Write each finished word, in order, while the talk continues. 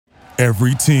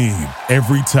Every team,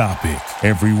 every topic,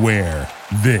 everywhere.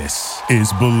 This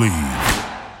is Believe.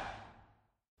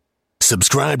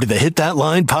 Subscribe to the Hit That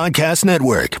Line Podcast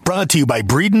Network, brought to you by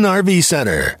Breeden RV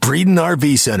Center. Breeden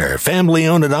RV Center, family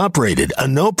owned and operated, a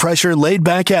no-pressure,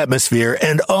 laid-back atmosphere,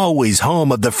 and always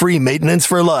home of the free maintenance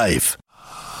for life.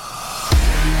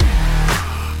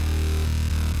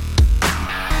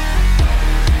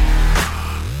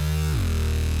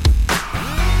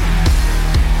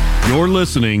 You're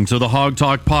listening to the Hawg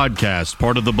Talk Podcast,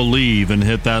 part of the Believe and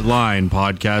Hit That Line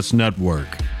Podcast Network.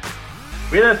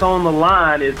 With us on the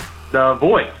line is the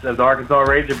voice of the Arkansas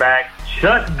Razorbacks,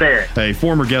 Chuck Barrett. A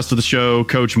former guest of the show,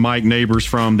 Coach Mike Neighbors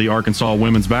from the Arkansas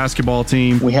women's basketball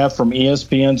team. We have from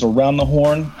ESPN's Around the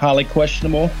Horn, highly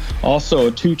questionable. Also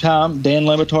a two-time Dan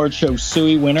Le Batard Show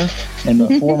Suey winner and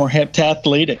the former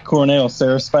heptathlete at Cornell,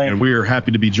 Sarah Spain. And we are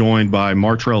happy to be joined by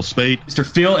Martrell Spate. Mr.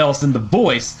 Phil Elson, the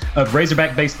voice of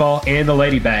Razorback baseball and the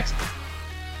Ladybacks.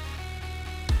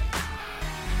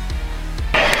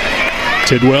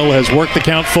 Tidwell has worked the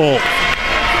count full.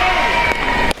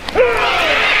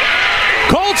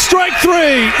 Called strike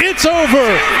three. It's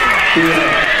over.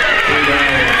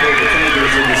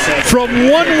 From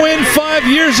one win 5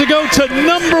 years ago to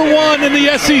number one in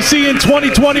the SEC in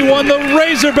 2021, the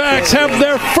Razorbacks have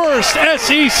their first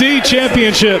SEC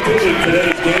championship. This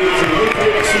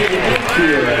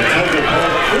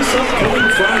upcoming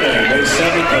Friday, May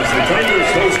 7th, as the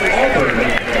Tigers host Auburn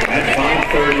at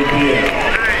 5:30 p.m.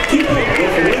 Keep up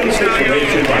with the latest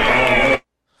information by calling.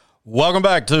 Welcome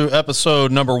back to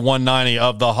episode number 190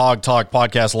 of the Hawg Talk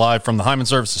Podcast, live from the Hyman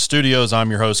Services Studios.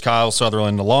 I'm your host, Kyle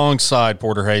Sutherland, alongside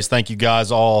Porter Hayes. Thank you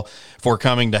guys all for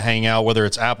coming to hang out, whether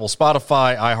it's Apple,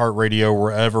 Spotify, iHeartRadio,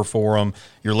 wherever forum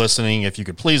you're listening. If you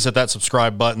could please hit that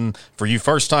subscribe button for you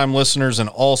first-time listeners, and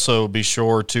also be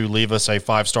sure to leave us a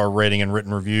 5-star rating and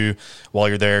written review while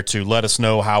you're there to let us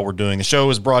know how we're doing. The show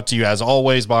is brought to you, as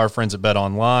always, by our friends at Bet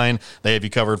Online. They have you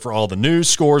covered for all the news,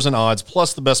 scores, and odds,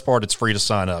 plus the best part, it's free to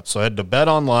sign up. So head to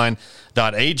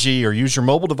betonline.ag or use your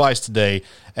mobile device today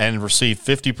and receive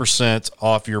 50%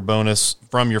 off your bonus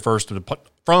from your first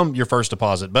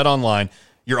deposit. Bet Online,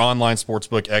 your online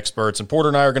sportsbook experts. And Porter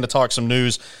and I are going to talk some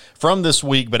news from this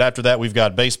week, but after that, we've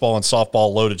got baseball and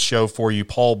softball loaded show for you.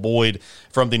 Paul Boyd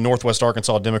from the Northwest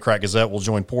Arkansas Democrat Gazette will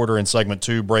join Porter in segment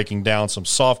 2, breaking down some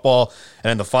softball.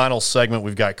 And in the final segment,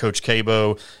 we've got Coach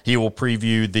Cabo. He will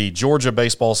preview the Georgia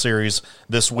baseball series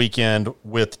this weekend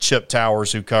with Chip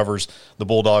Towers, who covers the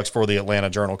Bulldogs for the Atlanta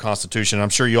Journal-Constitution. I'm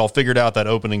sure you all figured out that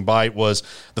opening bite was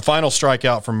the final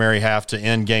strikeout from Mary Half to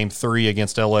end Game 3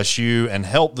 against LSU and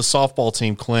help the softball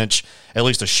team clinch at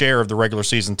least a share of the regular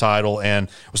season title. And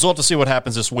we still have to see what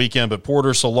happens this weekend. But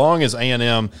Porter, so long as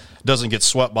A&M doesn't get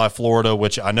swept by Florida,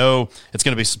 which I know it's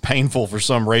going to be painful for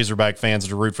some Razorback fans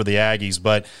to root for the Aggies,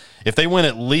 but if they win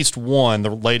at least one, the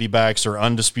Ladybacks are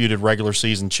undisputed regular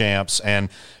season champs. And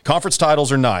conference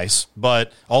titles are nice,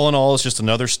 but all in all, it's just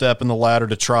another step in the ladder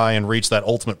to try and reach that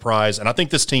ultimate prize. And I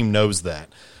think this team knows that.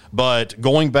 But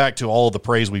going back to all of the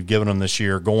praise we've given them this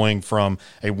year, going from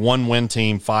a one-win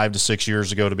team 5 to 6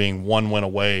 years ago to being one win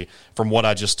away from what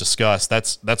I just discussed,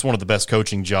 that's one of the best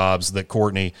coaching jobs that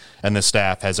Courtney and the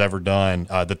staff has ever done,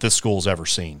 that this school's ever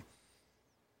seen.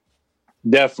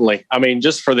 Definitely. I mean,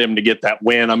 just for them to get that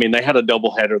win, I mean, they had a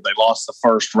doubleheader. They lost the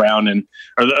first round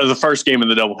or the first game of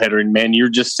the doubleheader, and man, you're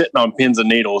just sitting on pins and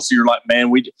needles. You're like,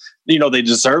 man, they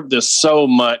deserve this so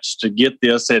much to get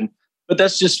this. But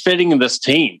that's just fitting this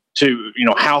team to,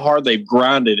 how hard they've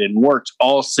grinded and worked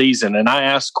all season. And I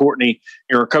asked Courtney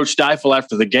or Coach Deifel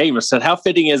after the game, I said, how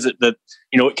fitting is it that,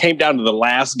 it came down to the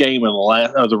last game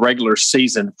of the regular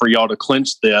season for y'all to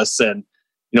clinch this? And,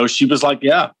 she was like,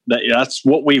 yeah, that's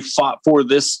what we fought for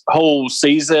this whole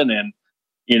season. And,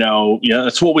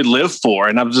 that's what we live for.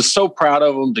 And I'm just so proud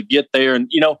of them to get there.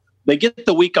 And, they get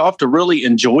the week off to really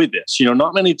enjoy this.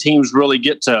 Not many teams really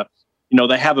get to,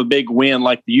 they have a big win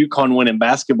like the UConn win in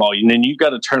basketball, and then you got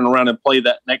to turn around and play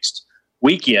that next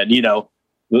weekend. The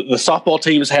softball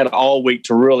teams had all week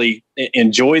to really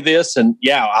enjoy this. And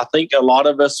yeah, I think a lot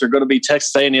of us are going to be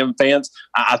Texas A&M fans.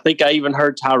 I think I even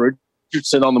heard Ty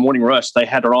Richardson on the Morning Rush. They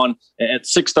had her on at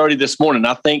 6:30 this morning.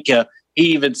 I think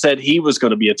he even said he was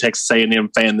going to be a Texas A&M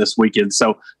fan this weekend.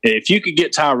 So if you could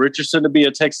get Ty Richardson to be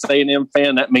a Texas A&M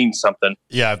fan, that means something.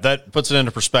 Yeah, that puts it into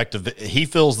perspective. He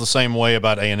feels the same way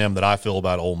about A&M that I feel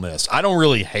about Ole Miss. I don't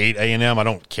really hate A&M. I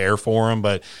don't care for him.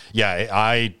 But, yeah,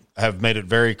 I have made it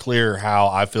very clear how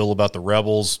I feel about the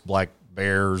Rebels, Black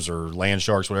Bears or Land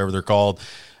Sharks, whatever they're called.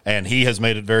 And he has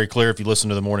made it very clear, if you listen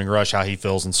to the Morning Rush, how he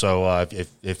feels. And so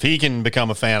if he can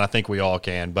become a fan, I think we all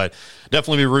can. But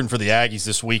definitely be rooting for the Aggies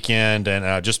this weekend.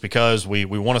 And just because we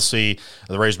want to see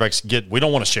the Razorbacks we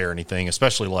don't want to share anything,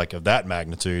 especially like of that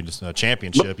magnitude, a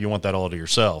championship. You want that all to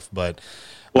yourself. But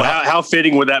well, how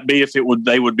fitting would that be if they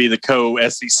would be the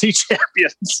co-SEC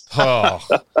champions?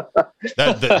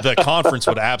 The conference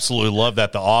would absolutely love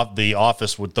that. The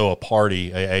office would throw a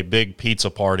party, a big pizza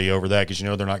party over that, because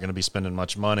they're not going to be spending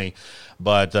much money.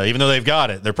 But even though they've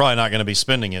got it, they're probably not going to be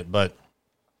spending it. But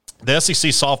the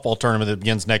SEC softball tournament that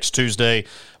begins next Tuesday,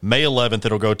 May 11th,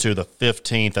 it'll go to the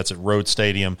 15th. That's at Rhodes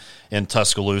Stadium in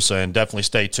Tuscaloosa. And definitely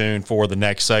stay tuned for the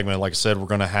next segment. Like I said, we're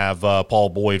going to have Paul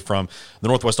Boyd from the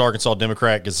Northwest Arkansas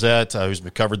Democrat-Gazette, who's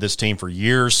covered this team for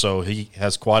years. So he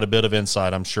has quite a bit of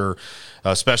insight, I'm sure,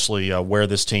 especially where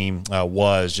this team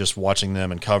was, just watching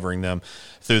them and covering them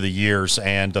through the years.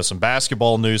 And some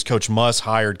basketball news. Coach Muss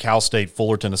hired Cal State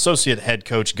Fullerton associate head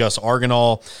coach Gus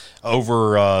Arganall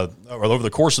over the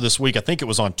course of this week. I think it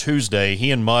was on Tuesday.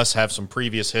 He and Muss have some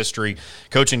previous history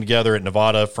coaching together at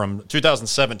Nevada from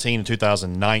 2017 to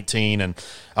 2019. And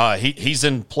he's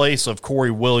in place of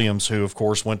Corey Williams, who, of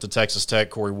course, went to Texas Tech.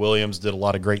 Corey Williams did a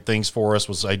lot of great things for us,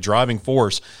 was a driving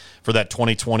force for that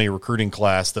 2020 recruiting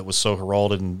class that was so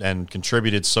heralded and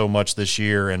contributed so much this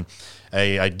year. And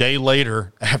a day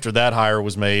later, after that hire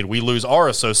was made, we lose our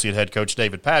associate head coach,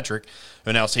 David Patrick, who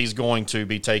announced he's going to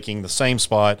be taking the same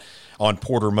spot on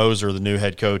Porter Moser, the new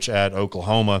head coach at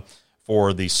Oklahoma,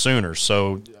 for the Sooners.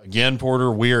 So, again,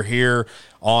 Porter, we are here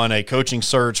on a coaching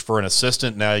search for an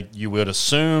assistant. Now, you would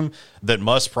assume that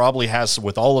Muss probably has,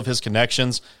 with all of his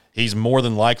connections, he's more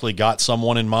than likely got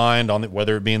someone in mind,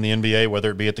 whether it be in the NBA, whether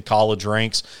it be at the college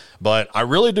ranks. But I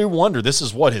really do wonder, this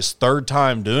is his third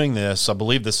time doing this. I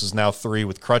believe this is now 3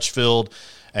 with Crutchfield,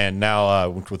 and now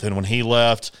within when he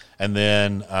left, and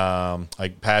then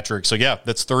Patrick. So, yeah,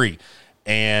 that's 3.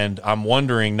 And I'm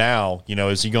wondering now,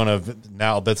 is he going to –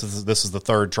 now this is the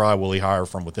third try, will he hire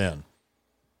from within?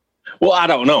 Well, I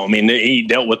don't know. I mean, he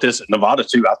dealt with this at Nevada,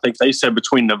 too. I think they said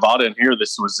between Nevada and here,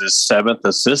 this was his 7th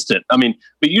assistant. I mean,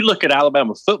 but you look at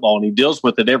Alabama football, and he deals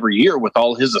with it every year with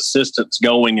all his assistants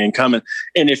going and coming.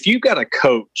 And if you got a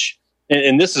coach,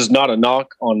 and this is not a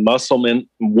knock on Musselman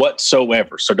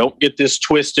whatsoever, so don't get this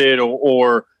twisted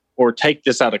or take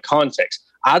this out of context.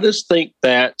 I just think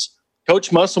that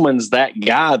Coach Musselman's that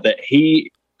guy that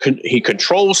he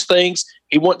controls things.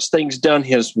 He wants things done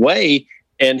his way,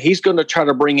 and he's going to try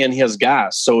to bring in his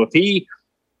guys. So if he,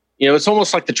 it's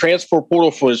almost like the transfer portal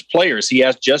for his players. He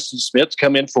asked Justin Smith to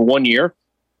come in for 1 year,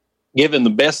 give him the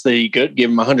best that he could,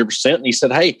 give him 100%. And he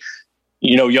said, hey,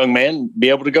 young man, be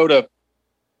able to go to,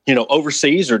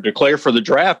 overseas or declare for the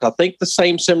draft. I think the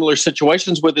same similar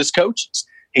situations with his coaches.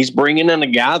 He's bringing in a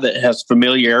guy that has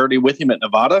familiarity with him at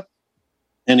Nevada,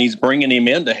 and he's bringing him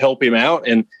in to help him out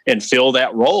and fill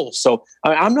that role. So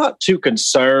I'm not too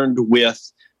concerned with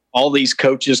all these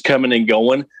coaches coming and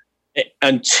going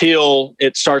until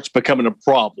it starts becoming a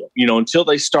problem, until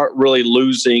they start really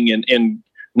losing and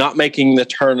not making the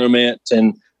tournament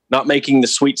and not making the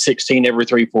Sweet 16 every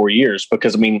 3-4 years.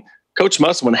 Because, Coach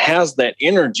Musselman has that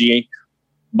energy,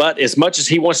 but as much as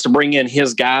he wants to bring in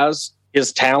his guys,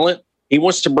 his talent, he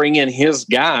wants to bring in his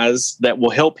guys that will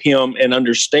help him and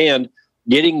understand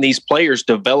getting these players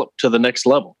developed to the next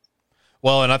level.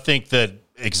 Well, and I think that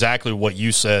exactly what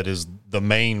you said is the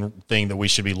main thing that we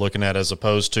should be looking at, as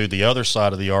opposed to the other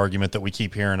side of the argument that we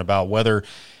keep hearing about whether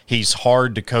he's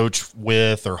hard to coach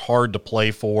with or hard to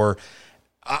play for.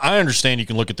 I understand you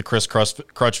can look at the Chris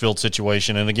Crutchfield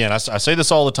situation. And again, I say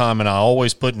this all the time, and I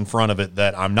always put in front of it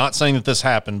that I'm not saying that this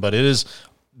happened, but it has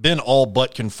been all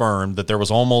but confirmed that there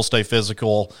was almost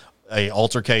a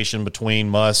altercation between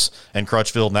Muss and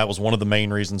Crutchfield, and that was one of the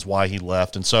main reasons why he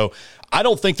left. And so I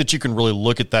don't think that you can really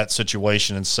look at that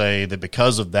situation and say that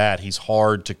because of that he's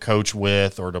hard to coach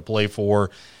with or to play for.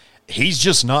 He's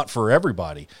just not for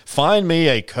everybody. Find me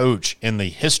a coach in the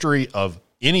history of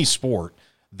any sport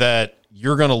that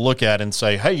you're going to look at and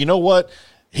say, hey, you know what?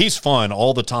 He's fun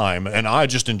all the time, and I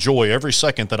just enjoy every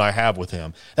second that I have with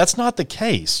him. That's not the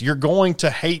case. You're going to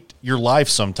hate your life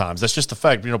sometimes. That's just the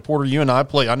fact. Porter, you and I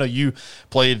play. I know you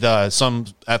played some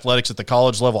athletics at the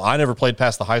college level. I never played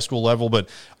past the high school level, but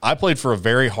I played for a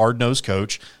very hard-nosed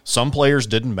coach. Some players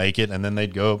didn't make it, and then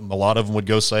a lot of them would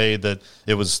go say that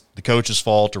it was the coach's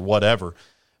fault or whatever.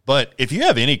 But if you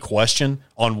have any question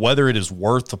on whether it is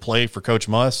worth to play for Coach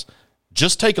Muss,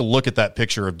 just take a look at that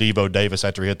picture of Devo Davis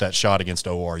after he hit that shot against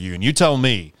ORU, and you tell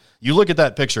me You look at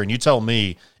that picture and you tell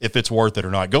me if it's worth it or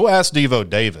not. Go ask Devo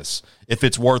Davis if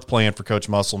it's worth playing for Coach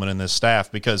Musselman and this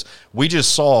staff, because we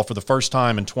just saw for the first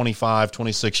time in 25,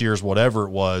 26 years, whatever it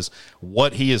was,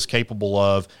 what he is capable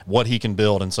of, what he can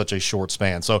build in such a short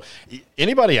span. So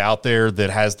anybody out there that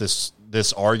has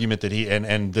this argument that he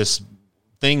and this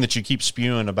thing that you keep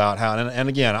spewing about how, and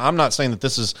again, I'm not saying that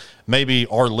this is maybe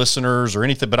our listeners or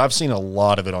anything, but I've seen a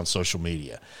lot of it on social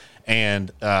media.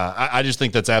 And I just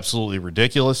think that's absolutely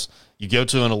ridiculous. You go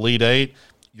to an Elite Eight,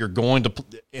 you're going to,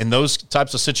 in those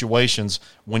types of situations,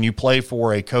 when you play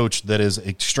for a coach that is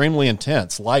extremely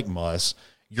intense, like Muss,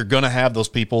 you're going to have those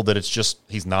people that it's just,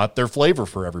 he's not their flavor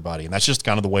for everybody. And that's just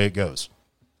kind of the way it goes.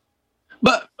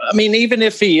 But, I mean, even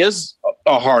if he is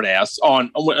a hard ass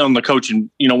on the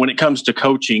coaching, when it comes to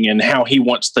coaching and how he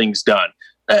wants things done,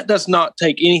 that does not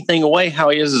take anything away how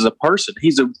he is as a person.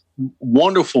 He's a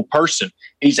wonderful person.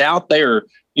 He's out there,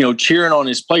 cheering on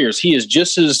his players. He is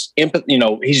just as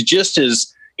he's just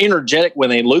as energetic when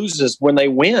they lose as when they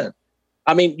win.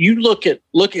 I mean, you look at,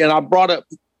 and I brought up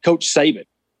Coach Saban.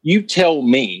 You tell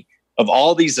me of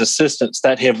all these assistants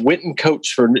that have went and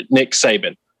coached for Nick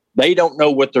Saban, they don't know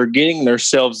what they're getting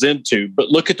themselves into, but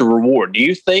look at the reward. Do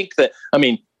you think that,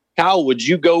 Kyle, would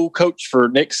you go coach for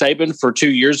Nick Saban for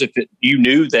 2 years if you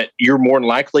knew that you're more than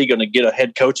likely going to get a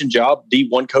head coaching job,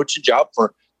 D1 coaching job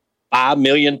for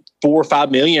 $4 or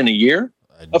 $5 million a year?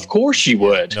 Of course you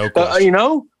would. No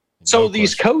question. So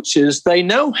these coaches, they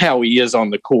know how he is on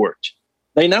the court.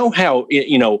 They know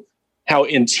how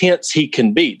intense he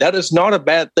can be. That is not a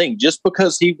bad thing. Just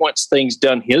because he wants things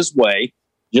done his way,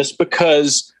 just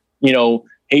because,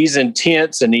 he's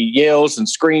intense and he yells and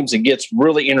screams and gets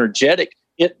really energetic.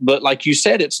 But like you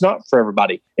said, it's not for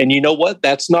everybody. And you know what?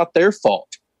 That's not their fault.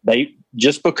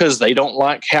 Just because they don't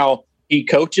like how he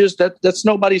coaches, that's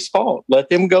nobody's fault. Let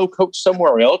them go coach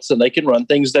somewhere else and they can run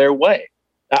things their way.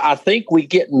 I think we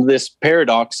get in this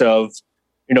paradox of,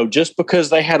 just because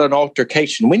they had an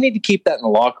altercation, we need to keep that in the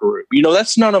locker room.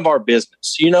 That's none of our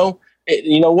business. You know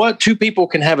what? Two people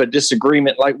can have a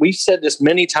disagreement. Like we've said this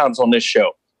many times on this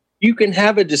show. You can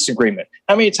have a disagreement.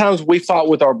 How many times we fought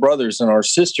with our brothers and our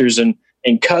sisters and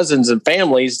cousins and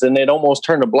families, and it almost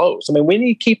turned to blows. We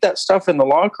need to keep that stuff in the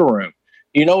locker room.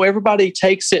 Everybody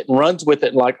takes it and runs with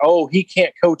it like, oh, he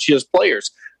can't coach his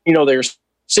players. They're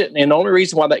sitting, and the only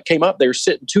reason why that came up, they were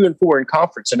sitting 2-4 in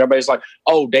conference, and everybody's like,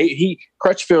 oh,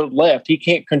 Crutchfield left. He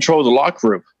can't control the locker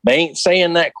room. They ain't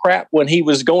saying that crap when he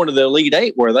was going to the Elite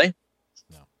Eight, were they?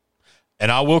 No.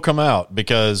 And I will come out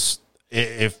because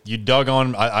if you dug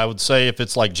on, I would say if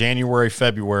it's like January,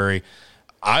 February,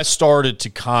 I started to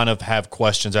kind of have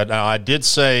questions. Now, I did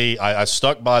say I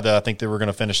stuck by I think they were going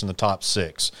to finish in the top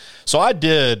 6. So I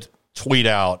did tweet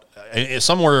out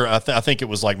somewhere, I think it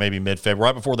was like maybe mid-February,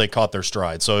 right before they caught their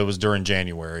stride. So it was during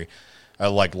January,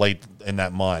 like late in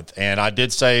that month. And I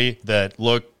did say that,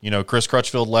 look, Chris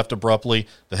Crutchfield left abruptly.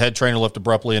 The head trainer left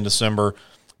abruptly in December.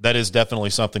 That is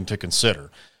definitely something to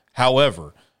consider.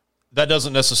 However, that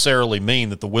doesn't necessarily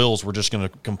mean that the wheels were just going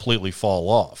to completely fall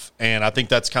off. And I think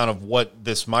that's kind of what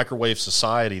this microwave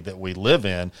society that we live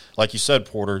in, like you said,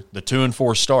 Porter, the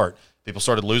 2-4 start, people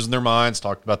started losing their minds,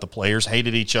 talked about the players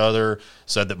hated each other,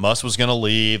 said that Muss was going to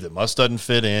leave, that Muss doesn't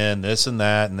fit in, this and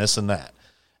that, and this and that.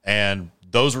 And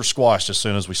those were squashed as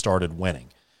soon as we started winning.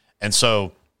 And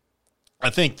so I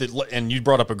think that, and you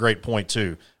brought up a great point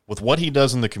too, with what he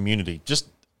does in the community. Just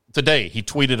today, he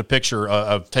tweeted a picture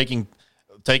of taking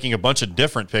a bunch of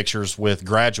different pictures with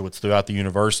graduates throughout the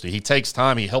university. He takes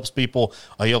time. He helps people.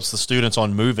 He helps the students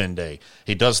on move-in day.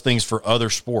 He does things for other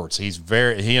sports.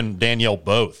 He and Danielle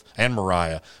both, and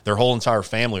Mariah, their whole entire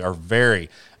family are very,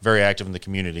 very active in the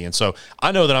community. And so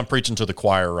I know that I'm preaching to the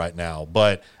choir right now,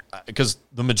 but because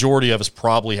the majority of us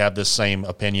probably have this same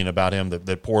opinion about him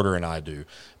that Porter and I do.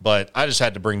 But I just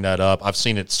had to bring that up. I've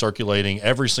seen it circulating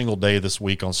every single day this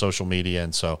week on social media,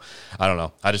 and so I don't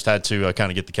know. I just had to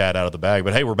kind of get the cat out of the bag.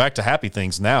 But, hey, we're back to happy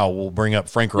things now. We'll bring up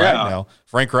Frank Ragnow.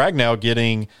 Frank Ragnow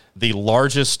getting the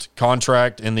largest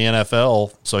contract in the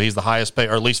NFL, so he's the highest paid,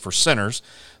 or at least for centers.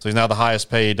 So he's now the highest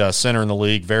paid center in the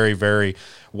league. Very, very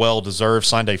well-deserved.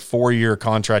 Signed a 4-year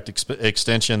contract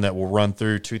extension that will run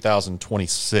through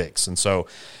 2026. And so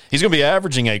he's going to be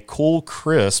averaging a cool,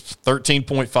 crisp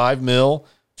 $13.5 million,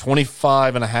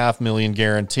 $25.5 million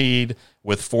guaranteed,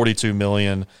 with $42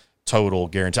 million total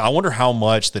guarantee. I wonder how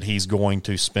much that he's going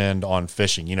to spend on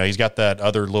fishing. He's got that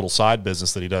other little side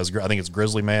business that he does. I think it's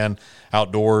Grizzly Man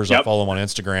Outdoors. Yep. I follow him on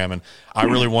Instagram, and I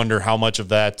really wonder how much of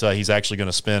that he's actually going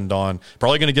to spend on.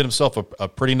 Probably going to get himself a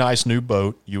pretty nice new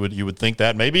boat. You would think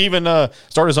that. Maybe even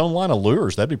start his own line of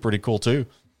lures. That'd be pretty cool too.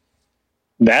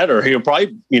 That, or he'll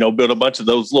probably, build a bunch of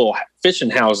those little fishing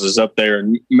houses up there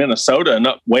in Minnesota and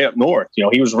way up north.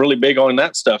 He was really big on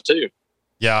that stuff too.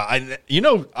 Yeah,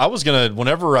 I was going to,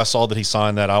 whenever I saw that he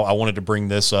signed that, I wanted to bring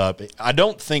this up. I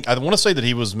want to say that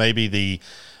he was maybe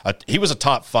he was a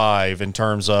top 5 in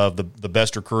terms of the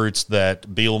best recruits that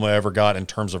Bielema ever got in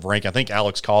terms of rank. I think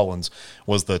Alex Collins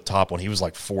was the top one. He was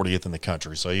like 40th in the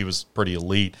country, so he was pretty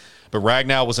elite. But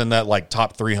Ragnow was in that like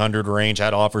top 300 range,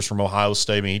 had offers from Ohio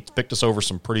State. I mean, he picked us over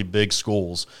some pretty big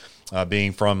schools,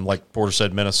 being from, like Porter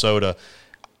said, Minnesota.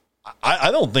 I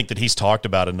don't think that he's talked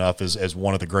about enough as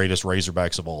one of the greatest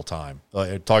Razorbacks of all time.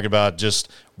 Talking about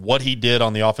just what he did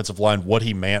on the offensive line, what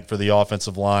he meant for the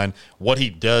offensive line, what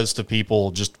he does to people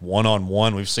just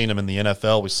one-on-one. We've seen him in the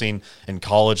NFL. We've seen in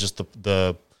college just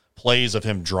the plays of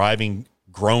him driving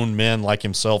grown men like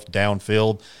himself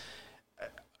downfield.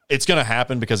 It's going to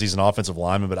happen because he's an offensive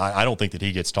lineman, but I don't think that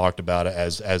he gets talked about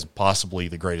as possibly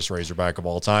the greatest Razorback of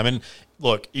all time. And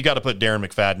look, you got to put Darren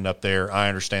McFadden up there. I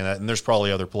understand that, and there's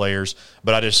probably other players,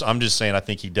 but I'm just saying I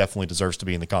think he definitely deserves to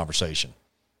be in the conversation.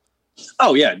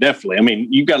 Oh yeah, definitely. I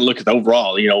mean, you've got to look at the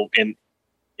overall, and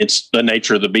it's the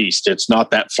nature of the beast. It's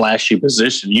not that flashy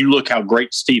position. You look how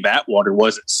great Steve Atwater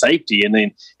was at safety,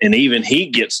 and even he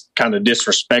gets kind of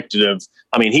disrespected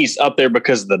he's up there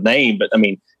because of the name, but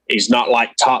he's not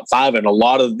like top 5, and a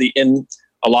lot of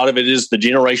it is the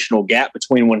generational gap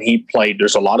between when he played.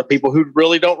 There's a lot of people who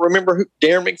really don't remember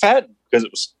Darren McFadden because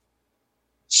it was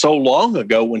so long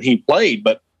ago when he played.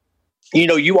 But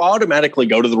you automatically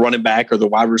go to the running back or the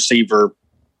wide receiver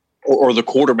or the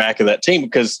quarterback of that team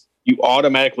because you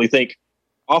automatically think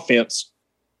offense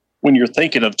when you're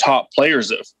thinking of top players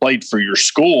that have played for your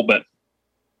school. But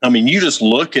you just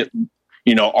look at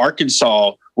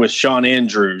Arkansas with Sean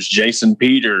Andrews, Jason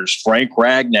Peters, Frank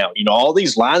Ragnow, all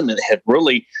these linemen have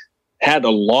really had a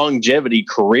longevity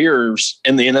careers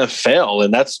in the NFL,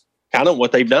 and that's kind of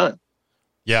what they've done.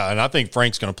 Yeah, and I think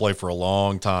Frank's going to play for a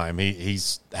long time.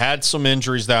 He's had some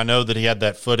injuries. I know that he had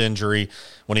that foot injury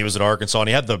when he was at Arkansas, and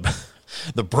he had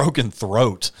the broken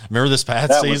throat. Remember this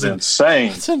past season? That was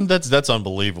insane. That's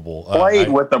unbelievable. Played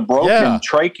with a broken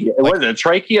trachea. Was it a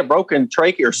trachea, broken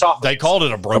trachea, or soft? They called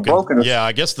it a broken. Yeah,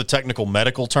 I guess the technical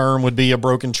medical term would be a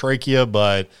broken trachea,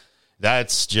 but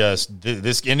that's just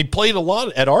this. And he played a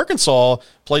lot at Arkansas.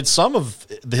 Played some of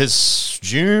his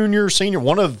junior, senior,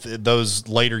 one of those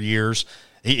later years.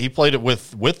 He played it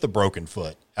with the broken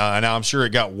foot. Now I'm sure it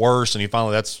got worse, and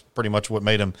that's pretty much what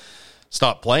made him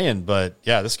stop playing. But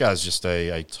yeah, this guy's just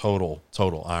a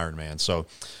total Iron Man. So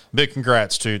big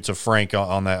congrats to Frank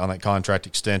on that contract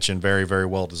extension. Very, very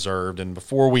well deserved. And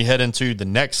before we head into the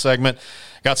next segment,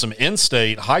 got some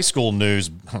in-state high school news,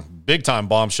 big time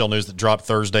bombshell news that dropped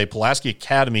Thursday. Pulaski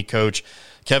Academy coach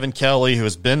Kevin Kelly, who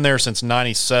has been there since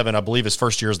 97, I believe his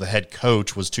first year as the head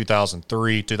coach was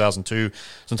 2003, 2002,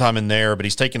 sometime in there, but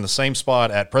he's taken the same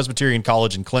spot at Presbyterian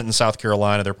College in Clinton, South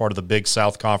Carolina. They're part of the Big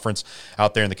South Conference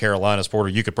out there in the Carolinas. Porter,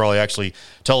 you could probably actually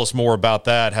tell us more about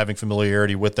that, having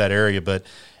familiarity with that area, but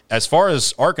as far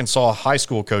as Arkansas high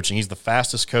school coaching, he's the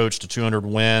fastest coach to 200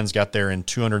 wins, got there in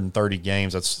 230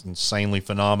 games. That's insanely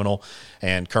phenomenal.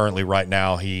 And currently right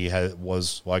now he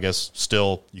I guess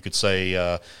still you could say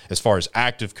as far as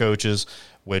active coaches,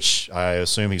 which I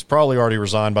assume he's probably already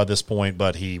resigned by this point,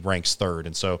 but he ranks 3rd.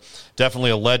 And so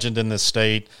definitely a legend in this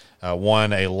state.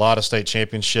 Won a lot of state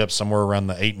championships, somewhere around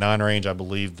the 8-9 range. I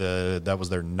believe that was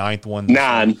their 9th one.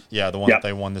 9. Yeah, the one that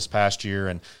they won this past year.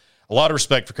 And a lot of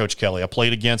respect for Coach Kelly. I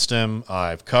played against him.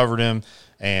 I've covered him.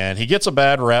 And he gets a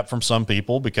bad rap from some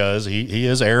people because he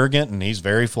is arrogant and he's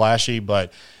very flashy,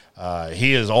 but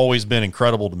he has always been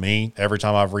incredible to me. Every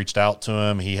time I've reached out to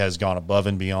him, he has gone above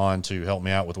and beyond to help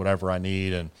me out with whatever I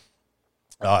need. And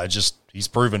he's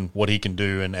proven what he can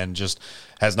do and just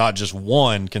has not just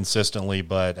won consistently,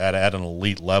 but at an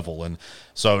elite level. And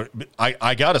so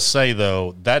I got to say,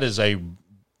 though,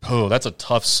 that's a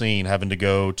tough scene having to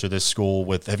go to this school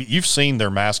with. You've seen their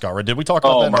mascot, right? Did we talk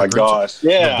about that? Oh my gosh,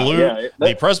 yeah,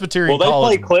 the Presbyterian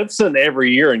College. They play Clemson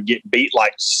every year and get beat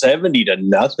like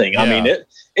 70-0. Yeah. I mean,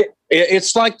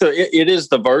 it's like it is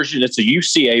the version. It's a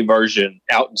UCA version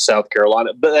out in South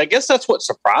Carolina. But I guess that's what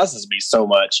surprises me so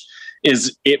much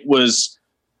is it was.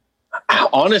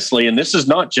 Honestly, and this is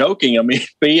not joking, I mean,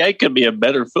 BA could be a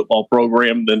better football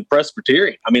program than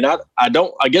Presbyterian. I mean, I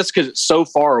guess because it's so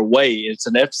far away. It's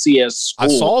an FCS school. I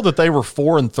saw that they were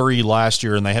 4-3 last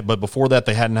year, but before that,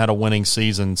 they hadn't had a winning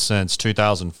season since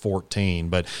 2014.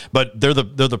 But they're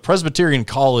the Presbyterian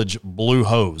College Blue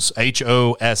Hose,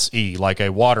 HOSE, like a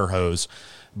water hose,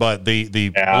 but the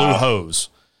Blue Hose.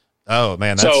 Oh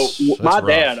man, that's my rough.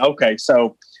 dad. Okay,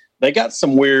 so they got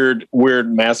some weird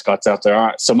mascots out there. All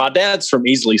right. So my dad's from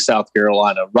Easley, South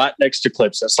Carolina, right next to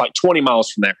Clips. It's like 20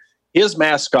 miles from there. His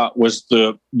mascot was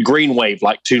the green wave,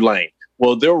 like Tulane.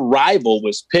 Well, their rival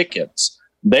was Pickens.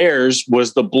 Theirs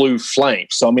was the blue flame.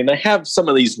 So, I mean, they have some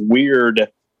of these weird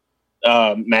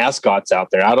mascots out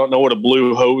there. I don't know what a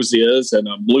blue hose is and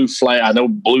a blue flame. I know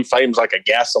blue flame's like a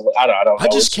gasoline. I don't know. I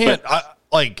just can't.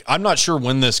 I'm not sure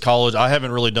when this college, I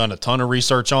haven't really done a ton of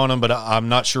research on them, but I'm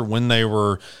not sure when they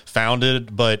were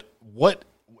founded. But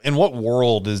in what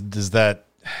world does that,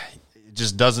 it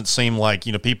just doesn't seem like,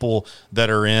 people that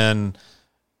are in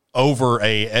over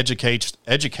a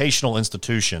educational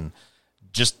institution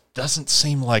just doesn't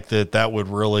seem like that would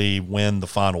really win the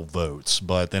final votes.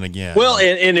 But then again, well,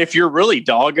 and if you're really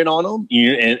dogging on them,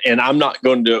 and I'm not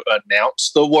going to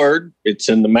announce the word, it's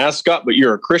in the mascot, but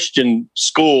you're a Christian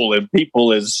school and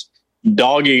people is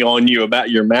dogging on you about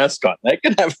your mascot, that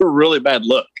could have a really bad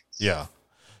look. Yeah.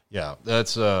 Yeah.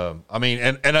 That's, I mean,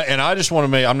 and I just want to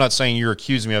make, I'm not saying you're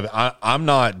accusing me of it. I'm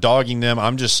not dogging them.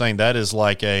 I'm just saying that is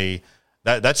like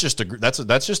that's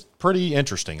just pretty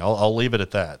interesting. I'll leave it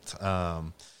at that.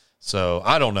 So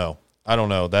I don't know.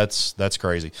 That's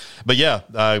crazy. But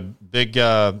yeah, big.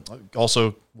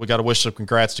 Also, we got to wish some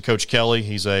congrats to Coach Kelly.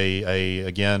 He's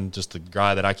again just a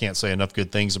guy that I can't say enough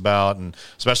good things about, and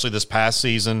especially this past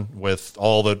season with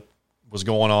all that was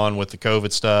going on with the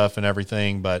COVID stuff and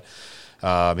everything. But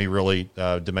he really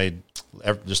made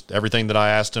just everything that I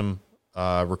asked him.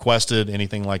 Requested,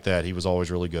 anything like that, he was always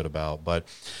really good about. But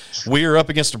we are up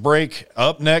against a break.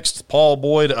 Up next, Paul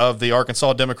Boyd of the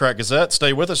Arkansas Democrat-Gazette.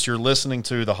 Stay with us. You're listening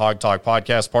to the Hawg Talk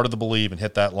podcast, part of the Believe and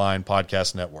Hit That Line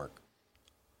podcast network.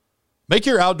 Make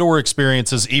your outdoor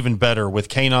experiences even better with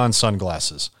Kaenon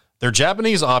sunglasses. Their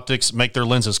Japanese optics make their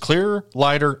lenses clearer,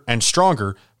 lighter, and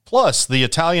stronger, plus the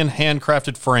Italian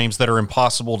handcrafted frames that are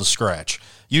impossible to scratch.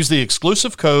 Use the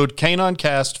exclusive code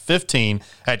KaenonCast15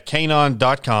 at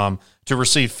Kaenon.com to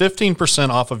receive 15%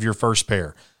 off of your first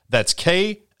pair. That's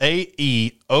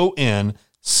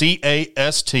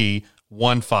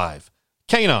KAEONCAST15.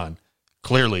 Kaenon,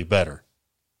 clearly better.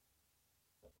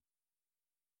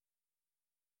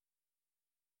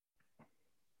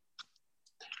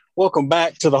 Welcome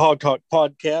back to the Hawg Talk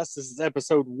podcast. This is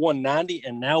episode 190,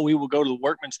 and now we will go to the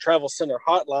Workman's Travel Center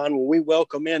hotline where we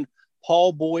welcome in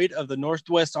Paul Boyd of the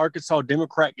Northwest Arkansas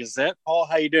Democrat-Gazette. Paul,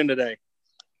 how you doing today?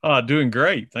 Doing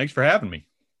great. Thanks for having me.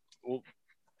 Well,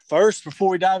 first, before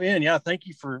we dive in, thank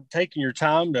you for taking your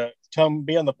time to come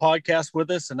be on the podcast with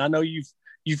us. And I know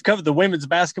you've covered the women's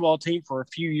basketball team for a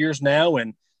few years now,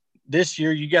 and this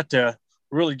year you got to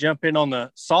really jump in on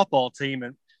the softball team.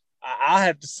 And I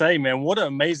have to say, man, what an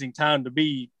amazing time to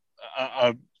be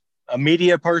a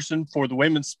media person for the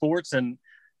women's sports and,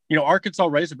 Arkansas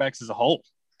Razorbacks as a whole.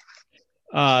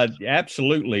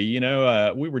 Absolutely.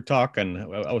 We were talking,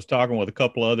 I was talking with a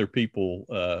couple of other people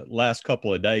last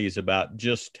couple of days about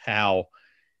just how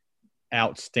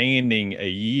outstanding a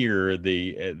year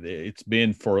it's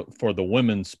been for the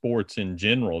women's sports in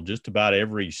general. Just about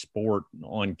every sport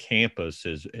on campus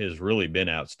has really been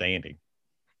outstanding.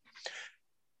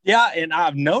 Yeah, and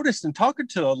I've noticed in talking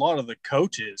to a lot of the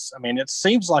coaches, I mean, it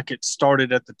seems like it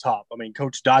started at the top. I mean,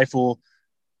 Coach Deifel,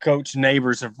 Coach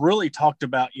Neighbors have really talked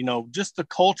about, just the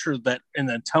culture that and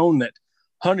the tone that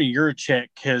Hunter Yurachek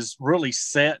has really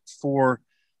set for,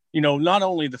 not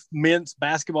only the men's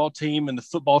basketball team and the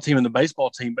football team and the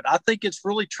baseball team, but I think it's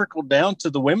really trickled down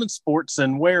to the women's sports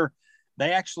and where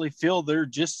they actually feel they're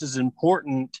just as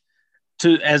important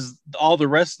as all the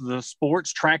rest of the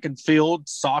sports, track and field,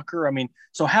 soccer. I mean,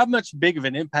 so how much big of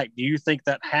an impact do you think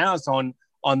that has on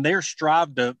their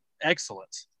strive to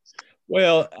excellence?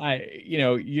 Well,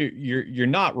 you're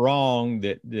not wrong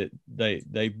that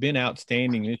they've been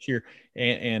outstanding this year,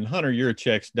 and Hunter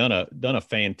Yurachek's done a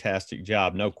fantastic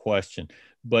job, no question.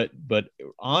 But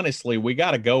honestly, we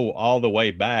got to go all the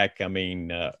way back. I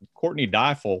mean, Courtney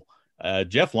Deifel,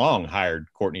 Jeff Long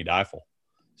hired Courtney Deifel,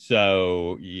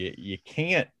 so you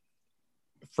can't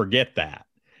forget that.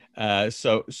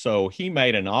 So he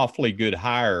made an awfully good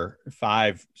hire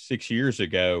 5-6 years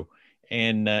ago.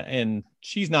 And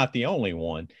she's not the only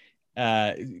one,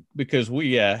 because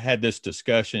we had this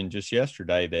discussion just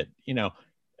yesterday that,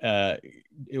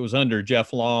 it was under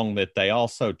Jeff Long that they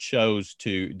also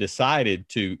decided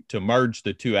to merge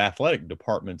the two athletic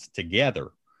departments together.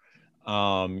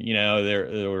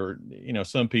 There were,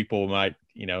 some people might,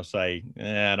 say,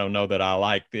 I don't know that I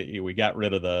like that we got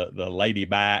rid of the lady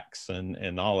backs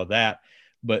and all of that,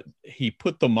 but he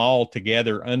put them all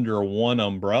together under one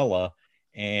umbrella.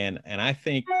 And I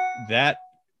think that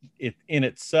in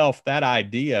itself, that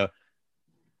idea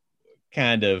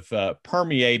kind of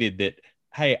permeated that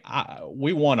hey,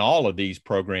 we want all of these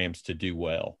programs to do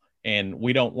well, and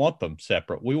we don't want them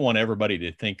separate. We want everybody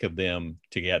to think of them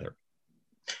together.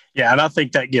 Yeah, and I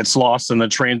think that gets lost in the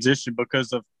transition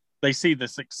because they see the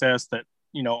success that,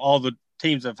 all the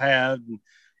teams have had. And,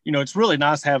 it's really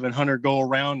nice having Hunter go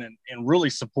around and really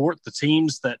support the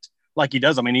teams that, like he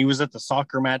does. I mean, he was at the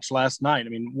soccer match last night. I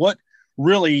mean, what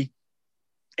really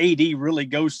AD really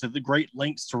goes to the great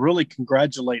lengths to really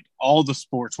congratulate all the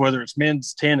sports, whether it's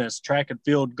men's tennis, track and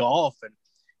field, golf. And,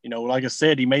 like I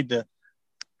said, he made the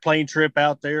plane trip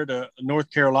out there to North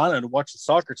Carolina to watch the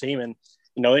soccer team and,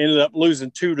 ended up losing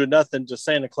 2-0 to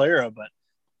Santa Clara. But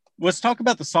let's talk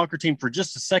about the soccer team for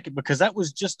just a second, because that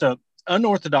was just a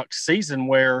unorthodox season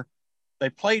where they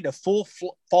played a full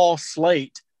fall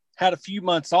slate, had a few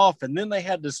months off, and then they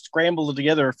had to scramble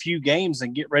together a few games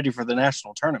and get ready for the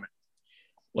national tournament.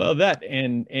 Well, that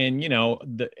and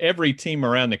every team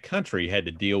around the country had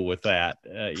to deal with that,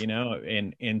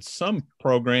 and some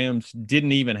programs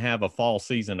didn't even have a fall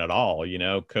season at all.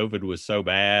 COVID was so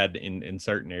bad in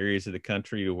certain areas of the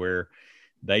country to where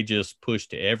they just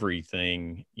pushed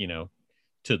everything,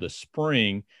 to the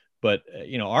spring. But,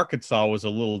 Arkansas was a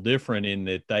little different in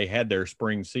that they had their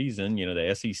spring season.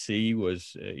 The SEC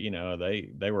was,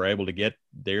 they were able to get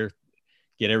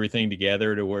everything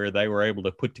together to where they were able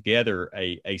to put together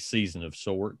a season of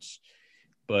sorts.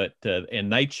 But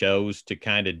and they chose to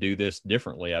kind of do this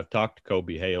differently. I've talked to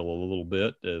Kobe Hale a little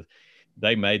bit.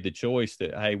 They made the choice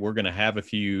that, hey, we're going to have a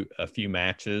few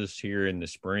matches here in the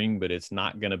spring, but it's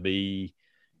not going to be,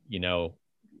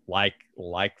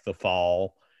 like the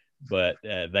fall. But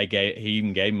he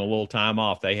even gave them a little time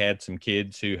off. They had some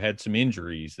kids who had some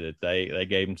injuries that they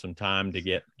gave them some time to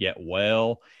get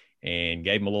well, and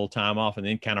gave them a little time off, and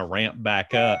then kind of ramped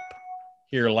back up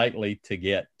here lately to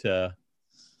get, to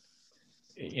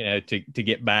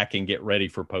get back and get ready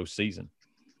for postseason.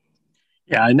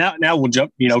 Yeah, and now we'll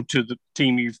jump, to the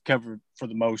team you've covered for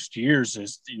the most years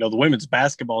is, the women's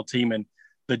basketball team, and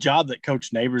the job that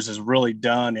Coach Neighbors has really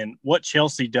done and what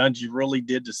Chelsea Dungy really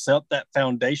did to set that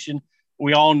foundation.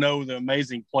 We all know the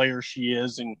amazing player she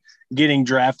is and getting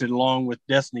drafted along with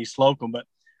Destiny Slocum, but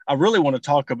I really want to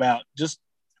talk about just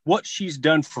what she's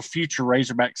done for future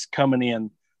Razorbacks coming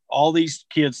in. All these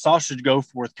kids, Sasha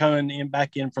Goforth coming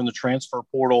back in from the transfer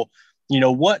portal.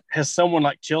 What has someone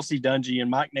like Chelsea Dungy and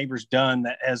Mike Neighbors done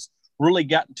that has really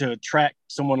gotten to attract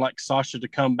someone like Sasha to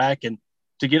come back and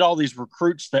to get all these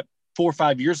recruits that 4 or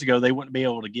 5 years ago they wouldn't be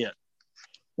able to get?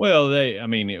 Well,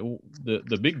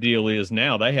 the big deal is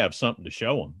now they have something to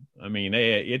show them. I mean,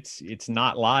 it's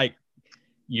not like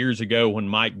years ago when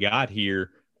Mike got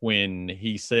here, when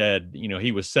he said,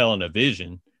 he was selling a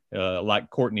vision, like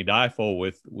Courtney Deifel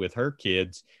with her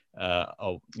kids,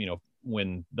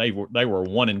 when they were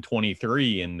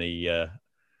 1-23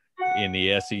 in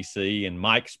the SEC, and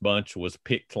Mike's bunch was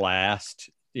picked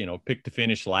to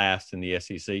finish last in the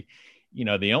SEC.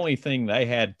 The only thing they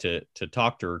had to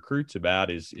talk to recruits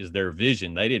about is their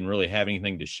vision. They didn't really have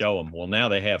anything to show them. Well, now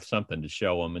they have something to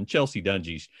show them, and Chelsea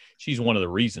Dungy, she's one of the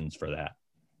reasons for that.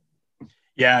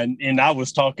 Yeah, and I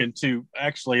was talking to,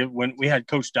 actually, when we had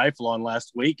Coach Deifel on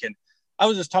last week, and I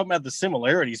was just talking about the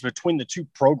similarities between the two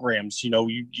programs.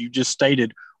 You just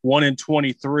stated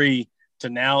 1-23 to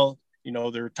now,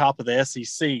 they're top of the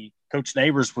SEC. Coach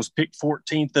Neighbors was picked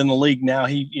 14th in the league. Now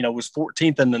he, was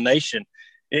 14th in the nation.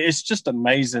 It's just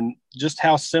amazing just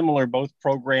how similar both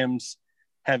programs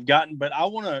have gotten. But I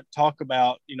want to talk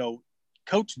about,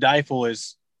 Coach Deifel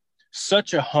is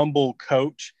such a humble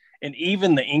coach. And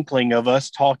even the inkling of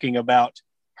us talking about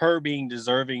her being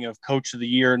deserving of Coach of the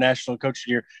Year, National Coach of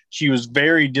the Year, she was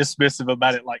very dismissive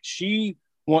about it. Like, she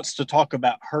wants to talk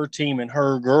about her team and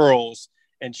her girls,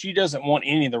 and she doesn't want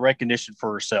any of the recognition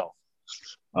for herself.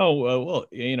 Oh, well,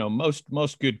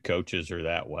 most good coaches are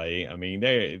that way. I mean,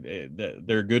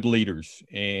 they're good leaders,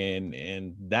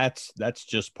 and that's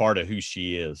just part of who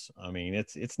she is. I mean,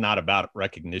 it's not about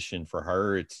recognition for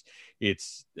her.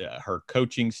 It's her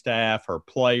coaching staff, her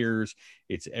players,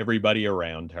 it's everybody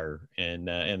around her, and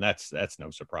that's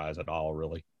no surprise at all,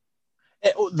 really.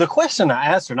 The question I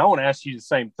asked her, and I want to ask you the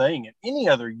same thing. In any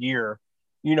other year,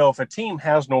 if a team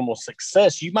has normal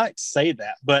success, you might say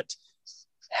that, but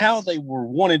how they were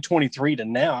 1-23 to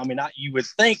now, I mean, you would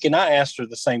think, and I asked her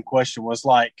the same question, was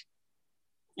like,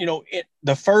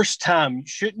 the first time,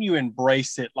 shouldn't you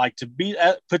embrace it, like to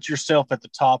put yourself at the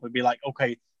top and be like,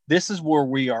 okay, this is where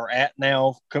we are at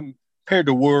now compared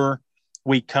to where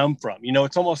we come from.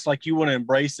 It's almost like you want to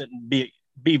embrace it and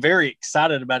be very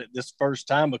excited about it this first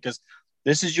time, because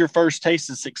this is your first taste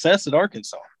of success at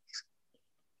Arkansas.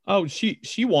 Oh,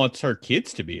 she wants her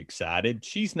kids to be excited.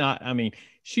 She's not. I mean,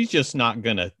 she's just not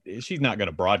gonna. She's not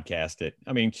gonna broadcast it.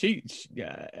 I mean,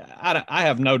 I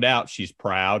have no doubt she's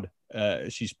proud.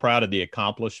 She's proud of the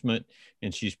accomplishment,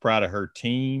 and she's proud of her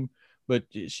team. But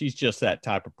she's just that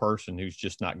type of person who's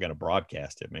just not going to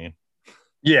broadcast it, man.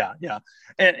 Yeah, yeah.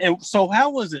 And so,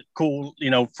 how was it cool?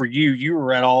 For you, you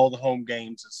were at all the home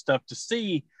games and stuff to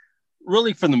see.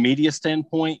 Really, from the media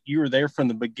standpoint, you were there from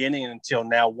the beginning until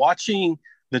now, watching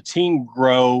the team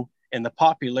grow and the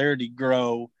popularity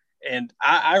grow. And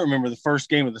I remember the first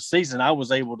game of the season, I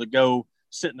was able to go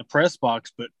sit in the press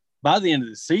box, but by the end of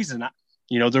the season,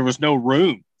 there was no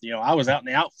room. I was out in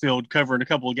the outfield covering a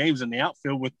couple of games in the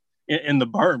outfield in the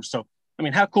berm. So, I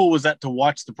mean, how cool was that to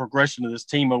watch the progression of this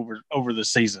team over the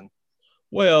season?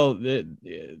 Well,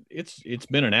 it's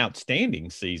been an outstanding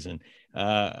season.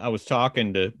 I was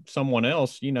talking to someone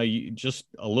else, just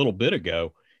a little bit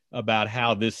ago, about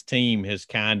how this team has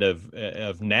kind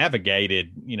of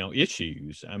navigated,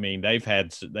 issues. I mean, they've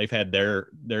had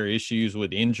their issues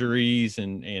with injuries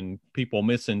and people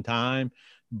missing time,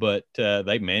 but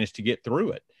they've managed to get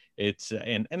through it. It's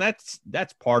and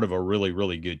that's part of a really,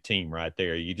 really good team right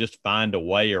there. You just find a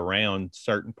way around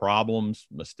certain problems,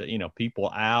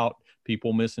 people out,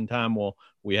 people missing time. Well,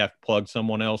 we have to plug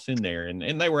someone else in there,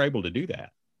 and they were able to do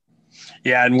that.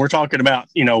 Yeah, and we're talking about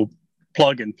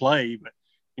plug and play, but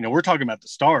we're talking about the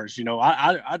stars.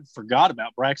 I'd forgot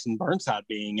about Braxton Burnside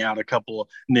being out and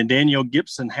then Danielle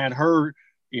Gibson had her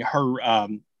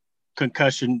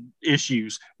concussion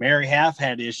issues. Mary Half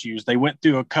had issues. They went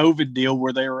through a COVID deal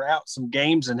where they were out some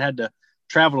games and had to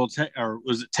travel to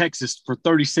Texas for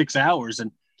 36 hours.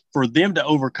 And for them to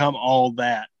overcome all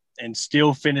that and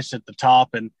still finish at the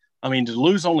top. And I mean, to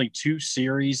lose only 2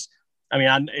 series, I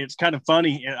mean, it's kind of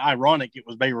funny and ironic.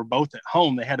 They were both at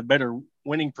home. They had a better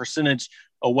winning percentage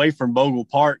away from Bogle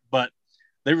Park, but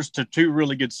there was 2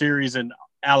 really good series in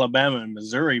Alabama and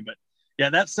Missouri. But yeah,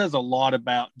 that says a lot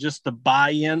about just the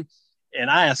buy-in. And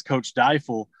I asked Coach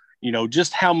Deifel,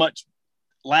 just how much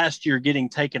last year getting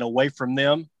taken away from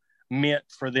them meant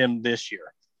for them this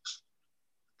year.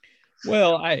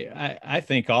 Well, I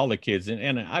think all the kids,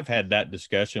 and I've had that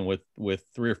discussion with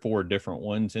 3 or 4 different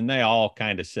ones, and they all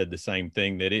kind of said the same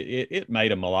thing, that it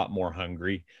made them a lot more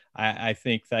hungry. I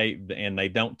think they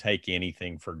don't take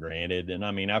anything for granted. And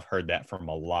I mean, I've heard that from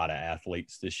a lot of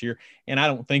athletes this year, and I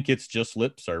don't think it's just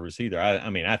lip service either. I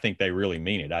mean, I think they really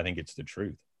mean it. I think it's the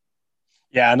truth.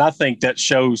 Yeah, and I think that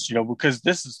shows,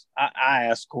 because I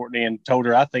asked Courtney and told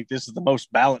her I think this is the most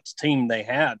balanced team they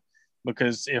had,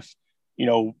 because if,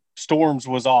 Storms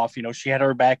was off, she had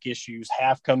her back issues,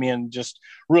 Half come in, just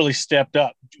really stepped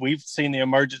up. We've seen the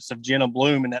emergence of Jenna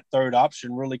Bloom in that third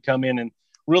option really come in and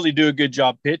really do a good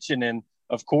job pitching. And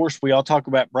of course, we all talk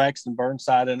about Braxton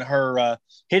Burnside and her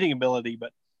hitting ability,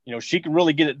 but, she can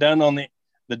really get it done on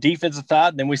the defensive side.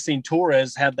 And then we've seen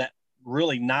Torres have that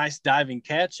really nice diving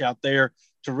catch out there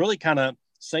to really kind of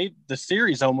save the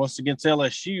series almost against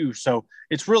LSU. So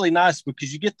it's really nice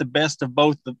because you get the best of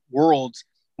both the worlds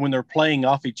when they're playing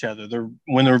off each other.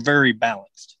 When they're very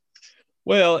balanced.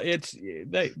 Well,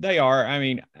 they are. I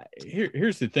mean,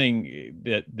 here's the thing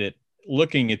that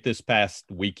looking at this past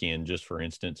weekend, just for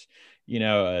instance,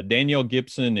 Danielle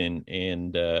Gibson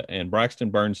and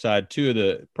Braxton Burnside,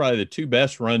 probably the 2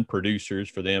 best run producers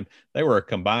for them. They were a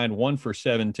combined 1 for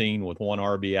 17 with 1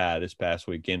 RBI this past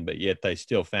weekend, but yet they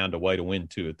still found a way to win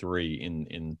 2 of 3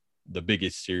 in the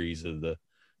biggest series of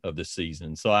the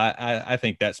season. So I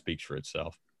think that speaks for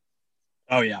itself.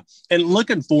 Oh yeah. And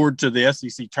looking forward to the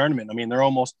SEC tournament. I mean, they're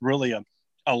almost really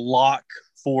a lock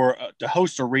to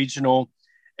host a regional,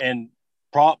 and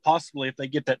possibly if they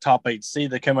get that top 8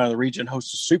 seed, they come out of the region,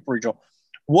 host a super regional.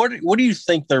 What do you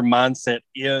think their mindset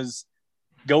is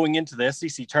going into the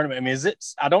SEC tournament? I mean,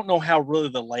 I don't know how really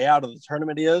the layout of the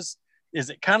tournament is. Is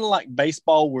it kind of like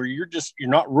baseball where you're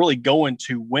not really going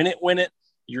to win it?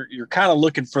 You're kind of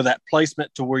looking for that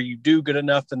placement to where you do good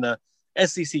enough in the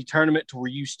SEC tournament to where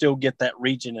you still get that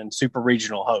region and super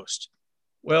regional host?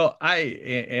 Well,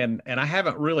 I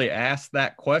haven't really asked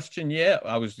that question yet.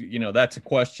 That's a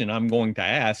question I'm going to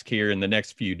ask here in the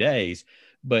next few days.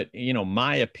 But,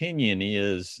 my opinion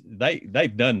is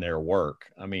they've done their work.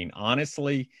 I mean,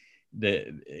 honestly,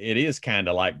 it is kind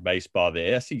of like baseball.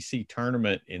 The SEC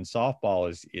tournament in softball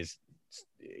is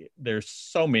there's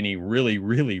so many really,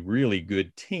 really, really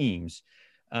good teams.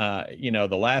 The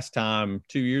last time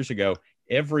 2 years ago,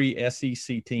 every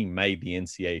SEC team made the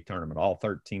NCAA tournament, all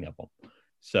 13 of them.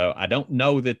 So I don't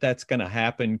know that that's going to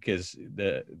happen, because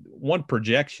the one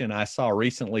projection I saw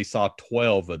recently saw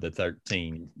 12 of the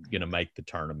 13 going to make the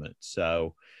tournament.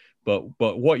 So, but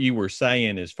what you were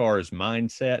saying as far as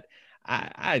mindset,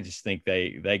 I just think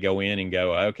they go in and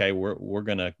go, okay, we're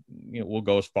gonna, we'll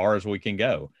go as far as we can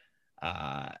go.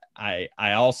 I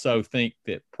also think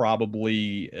that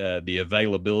probably the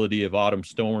availability of autumn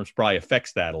storms probably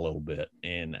affects that a little bit,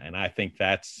 and I think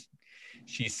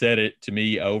she said it to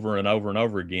me over and over and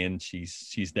over again.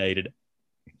 She's dated.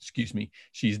 Excuse me.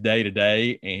 She's day to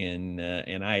day, and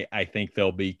I think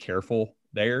they'll be careful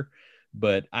there,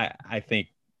 but I think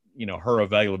her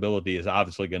availability is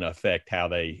obviously going to affect how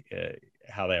they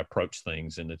approach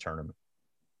things in the tournament.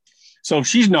 So if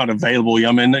she's not available,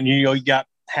 I mean, then you got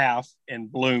Half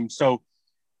and Bloom. So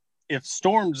if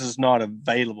Storms is not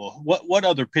available, what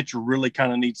other pitcher really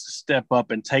kind of needs to step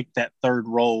up and take that third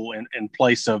role in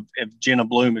place of Jenna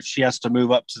Bloom if she has to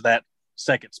move up to that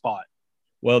second spot?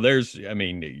 Well,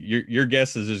 your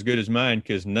guess is as good as mine,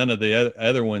 because none of the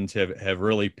other ones have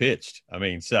really pitched. I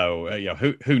mean, so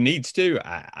who needs to?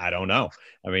 I don't know.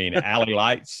 I mean, Allie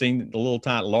Light's seen a little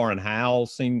time. Lauren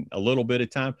Howell's seen a little bit of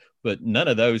time, but none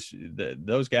of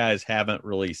those guys haven't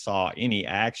really saw any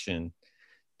action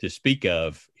to speak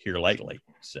of here lately.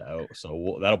 So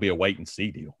that'll be a wait and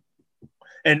see deal.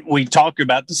 And we talk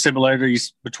about the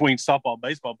similarities between softball and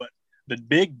baseball, but the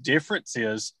big difference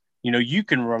is, you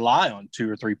can rely on 2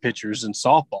 or 3 pitchers in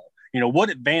softball.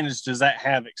 What advantage does that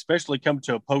have, especially come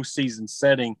to a postseason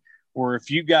setting where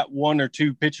if you got 1 or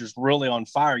 2 pitchers really on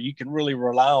fire, you can really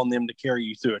rely on them to carry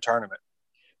you through a tournament?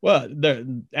 Well,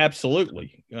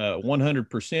 absolutely,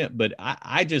 100%. But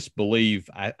I just believe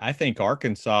I think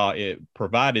Arkansas,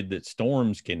 provided that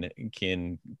Storms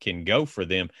can go for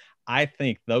them, I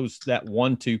think that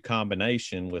 1-2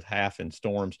 combination with Half and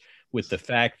Storms, with the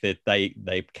fact that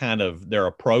they kind of, their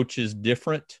approach is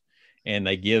different and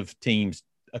they give teams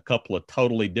a couple of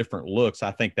totally different looks,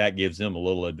 I think that gives them a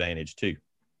little advantage too.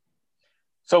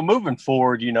 So moving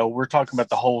forward, we're talking about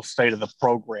the whole state of the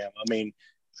program. I mean,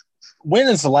 when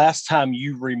is the last time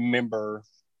you remember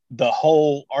the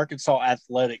whole Arkansas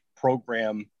athletic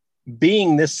program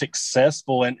being this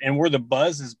successful and where the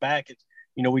buzz is back?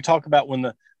 We talk about when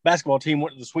the basketball team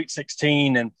went to the Sweet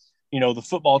 16 and, the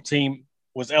football team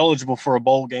was eligible for a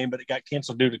bowl game, but it got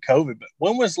canceled due to COVID. But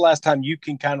when was the last time you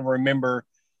can kind of remember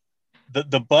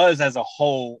the buzz as a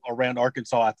whole around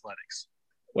Arkansas athletics?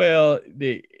 Well,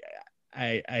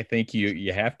 I think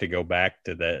you have to go back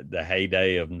to the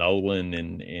heyday of Nolan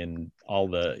and all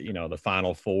the, the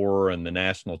Final Four and the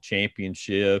national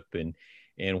championship and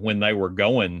when they were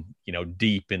going,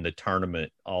 deep in the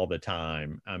tournament all the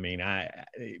time. I mean,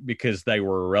 because they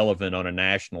were relevant on a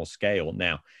national scale.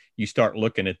 Now you start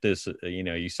looking at this,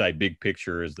 you say big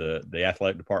picture as the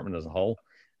athletic department as a whole.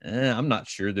 I'm not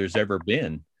sure there's ever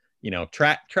been,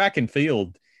 track and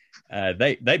field.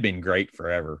 They've been great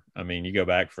forever. I mean, you go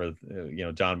back for,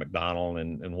 John McDonald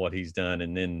and what he's done,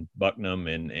 and then Bucknam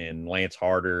and Lance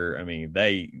Harder. I mean,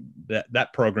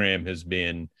 that program has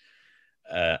been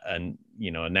a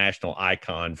national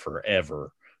icon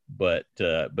forever. But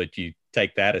you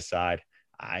take that aside,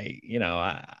 I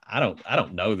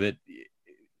don't know that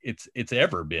it's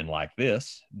ever been like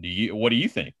this. What do you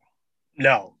think?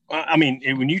 No, I mean,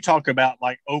 when you talk about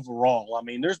like overall, I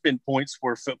mean, there's been points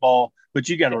where football, but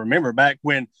you got to remember back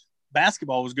when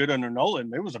basketball was good under Nolan,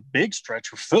 there was a big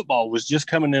stretch where football was just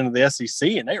coming into the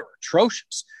SEC and they were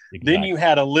atrocious. Exactly. Then you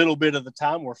had a little bit of the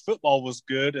time where football was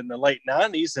good in the late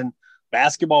 90s and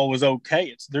basketball was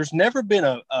okay. There's never been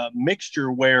a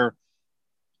mixture where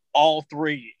all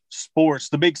 3 sports,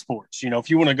 the big sports, if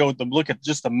you want to go look at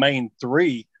just the main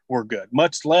 3 were good,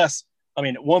 much less. I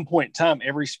mean, at one point in time,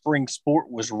 every spring sport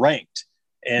was ranked.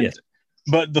 And, yes.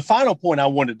 But the final point I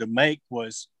wanted to make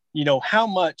was, how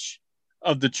much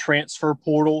of the transfer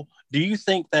portal do you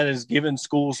think that has given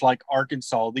schools like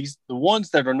Arkansas, the ones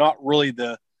that are not really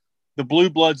the blue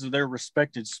bloods of their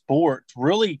respected sport,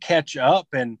 really catch up?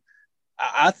 And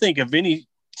I think of any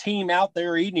team out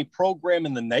there, any program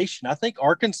in the nation, I think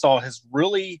Arkansas has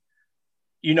really,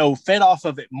 fed off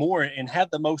of it more and had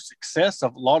the most success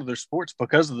of a lot of their sports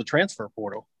because of the transfer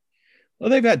portal.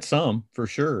 Well, they've had some for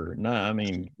sure. No, I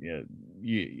mean,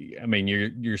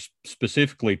 you're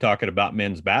specifically talking about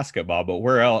men's basketball, but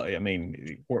where else? I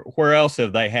mean, where else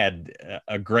have they had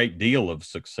a great deal of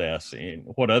success? In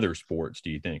what other sports do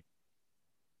you think?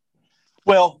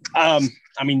 Well,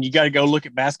 you got to go look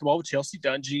at basketball with Chelsea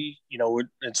Dungy,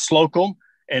 and Slocum,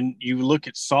 and you look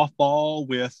at softball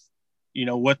with,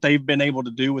 what they've been able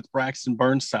to do with Braxton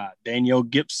Burnside, Danielle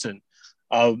Gibson,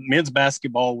 men's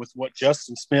basketball with what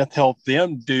Justin Smith helped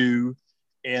them do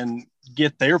and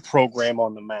get their program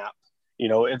on the map.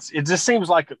 It just seems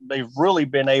like they've really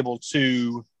been able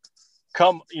to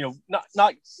come,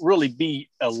 not really be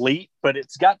elite, but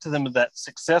it's got to them at that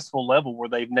successful level where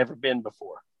they've never been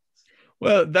before.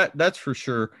 Well, that's for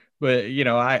sure. But,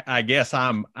 I guess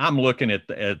I'm looking at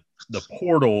the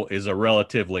portal is a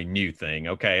relatively new thing.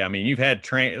 Okay. I mean, we've had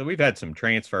some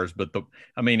transfers, but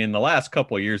in the last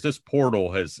couple of years, this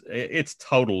portal it's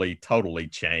totally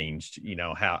changed,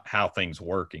 how things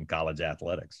work in college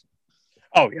athletics.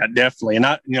 Oh yeah, definitely. And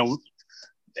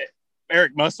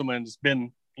Eric Musselman's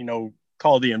been,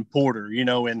 called the importer,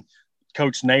 and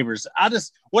Coach Neighbors.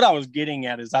 What I was getting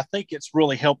at is I think it's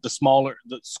really helped the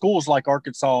schools like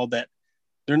Arkansas that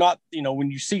they're not, when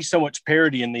you see so much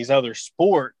parity in these other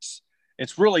sports,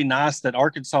 it's really nice that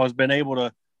Arkansas has been able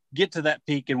to get to that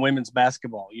peak in women's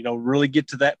basketball, really get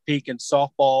to that peak in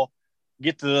softball,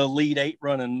 get to the Elite Eight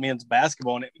run in men's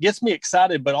basketball. And it gets me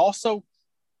excited, but also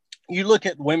you look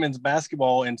at women's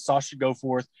basketball and Sasha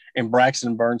Goforth and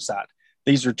Braxton Burnside.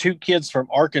 These are two kids from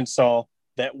Arkansas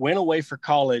that went away for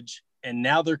college, and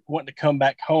now they're wanting to come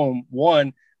back home.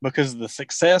 One, because of the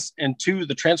success, and two,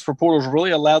 the transfer portals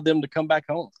really allowed them to come back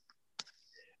home.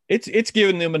 It's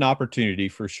given them an opportunity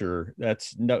for sure.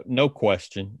 That's no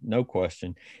question.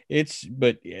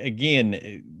 But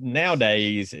again,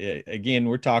 nowadays,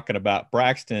 we're talking about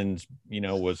Braxton's,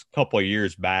 was a couple of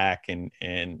years back, and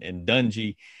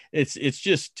Dungy. It's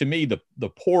just, to me, the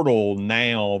portal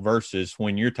now versus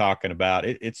when you're talking about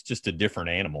it, it's just a different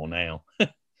animal now.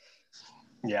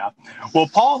 Yeah. Well,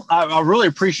 Paul, I really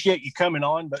appreciate you coming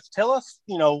on, but tell us,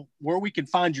 where we can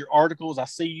find your articles. I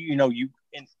see you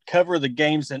cover the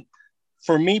games. And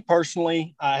for me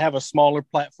personally, I have a smaller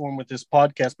platform with this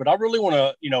podcast, but I really want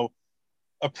to,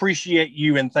 appreciate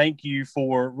you and thank you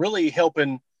for really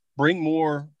helping bring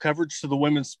more coverage to the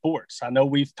women's sports. I know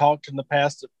we've talked in the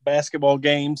past at basketball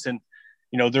games, and,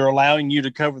 they're allowing you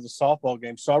to cover the softball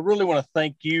games. So I really want to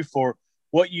thank you for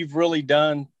what you've really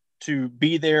done to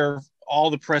be there all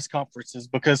the press conferences,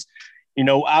 because,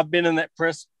 I've been in that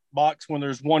press box when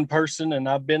there's one person, and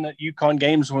I've been at UConn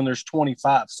games when there's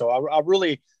 25. So I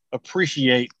really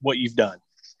appreciate what you've done.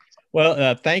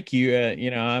 Well, thank you.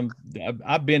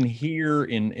 I've been here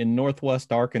in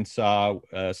Northwest Arkansas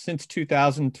since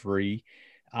 2003.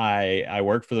 I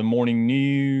worked for the Morning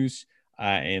News,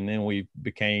 and then we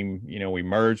became, we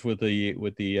merged with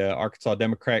the Arkansas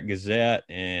Democrat Gazette,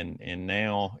 and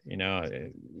now,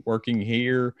 working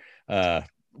here.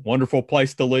 Wonderful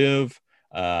place to live.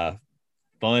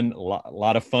 Fun, a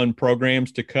lot of fun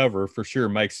programs to cover for sure.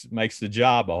 Makes the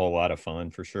job a whole lot of fun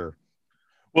for sure.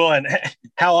 Well, and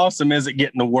how awesome is it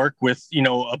getting to work with,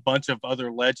 a bunch of other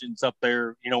legends up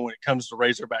there, when it comes to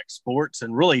Razorback sports,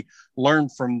 and really learn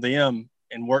from them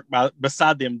and work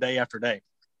beside them day after day.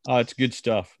 Oh, it's good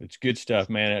stuff. It's good stuff,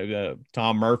 man.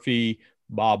 Tom Murphy,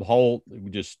 Bob Holt,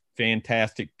 just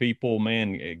fantastic people,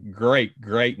 man.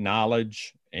 Great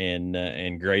knowledge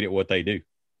and great at what they do.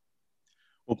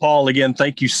 Well, Paul, again,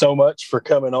 thank you so much for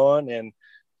coming on, and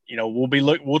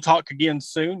we'll talk again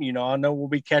soon. I know we'll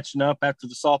be catching up after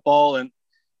the softball and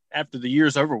after the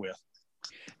year's over with.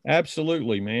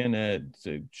 Absolutely, man. It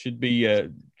should be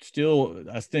still.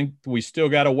 I think we still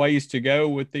got a ways to go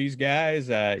with these guys.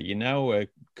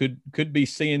 Could be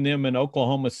seeing them in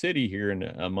Oklahoma City here in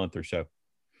a month or so.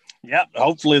 Yeah,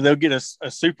 hopefully they'll get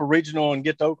a super regional and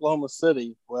get to Oklahoma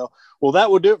City. Well,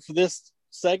 that will do it for this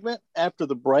segment. After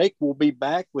the break, we'll be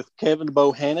back with Kevin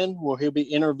Bohannon, where he'll be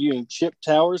interviewing Chip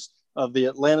Towers of the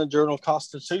Atlanta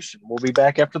Journal-Constitution. We'll be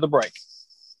back after the break.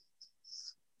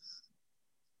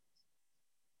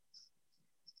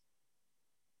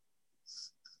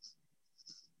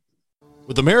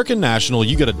 With American National,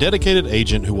 you get a dedicated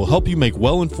agent who will help you make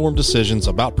well-informed decisions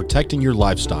about protecting your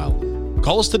lifestyle.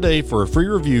 Call us today for a free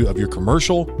review of your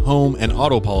commercial, home, and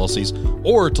auto policies,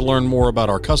 or to learn more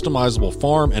about our customizable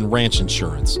farm and ranch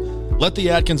insurance. Let the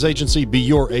Atkins Agency be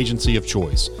your agency of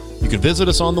choice. You can visit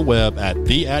us on the web at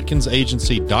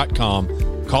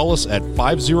theatkinsagency.com, call us at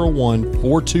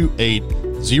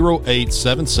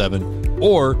 501-428-0877,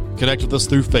 or connect with us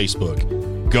through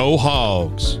Facebook. Go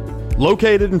Hogs!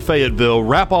 Located in Fayetteville,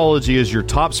 Wrapology is your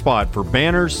top spot for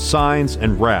banners, signs,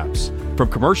 and wraps. From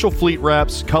commercial fleet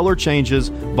wraps, color changes,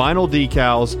 vinyl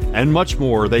decals, and much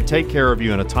more, they take care of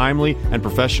you in a timely and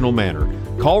professional manner.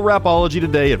 Call Wrapology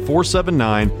today at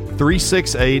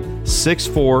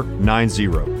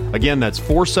 479-368-6490. Again, that's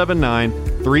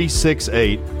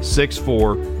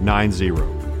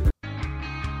 479-368-6490.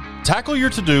 Tackle your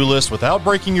to-do list without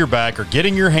breaking your back or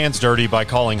getting your hands dirty by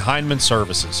calling Heinman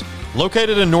Services.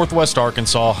 Located in Northwest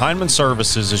Arkansas, Heinman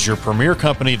Services is your premier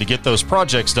company to get those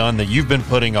projects done that you've been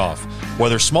putting off.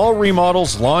 Whether small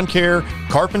remodels, lawn care,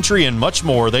 carpentry, and much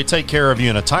more, they take care of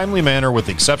you in a timely manner with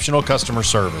exceptional customer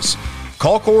service.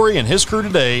 Call Corey and his crew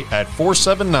today at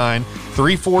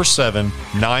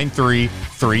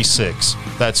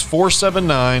 479-347-9336. That's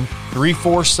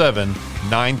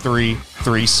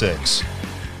 479-347-9336.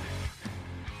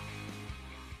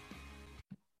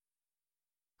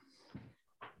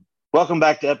 Welcome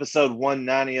back to episode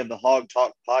 190 of the Hawg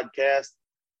Talk podcast.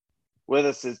 With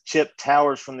us is Chip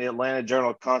Towers from the Atlanta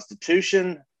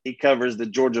Journal-Constitution. He covers the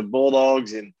Georgia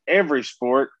Bulldogs in every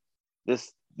sport.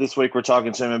 This week we're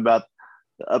talking to him about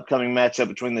the upcoming matchup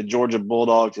between the Georgia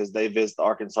Bulldogs as they visit the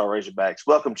Arkansas Razorbacks.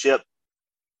 Welcome, Chip.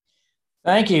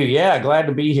 Thank you. Yeah, glad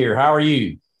to be here. How are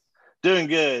you? Doing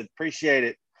good. Appreciate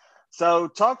it. So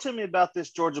talk to me about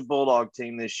this Georgia Bulldog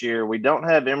team this year. We don't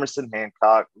have Emerson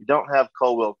Hancock. We don't have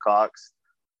Cole Wilcox.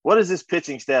 What is this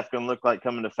pitching staff going to look like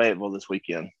coming to Fayetteville this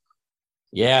weekend?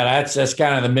 Yeah, that's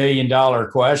kind of the $1 million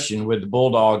question with the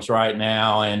Bulldogs right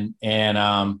now. And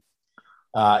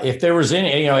if there was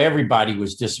any, everybody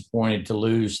was disappointed to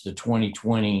lose the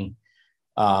 2020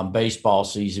 baseball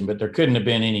season, but there couldn't have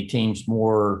been any teams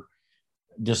more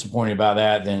disappointed about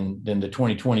that than the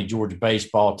 2020 Georgia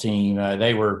baseball team.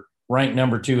 They were ranked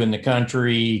number 2 in the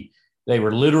country. They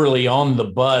were literally on the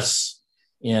bus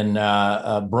in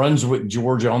Brunswick,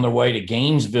 Georgia, on their way to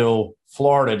Gainesville,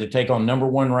 Florida, to take on number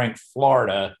 1 ranked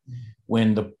Florida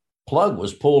when the plug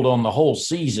was pulled on the whole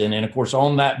season. And of course,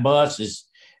 on that bus,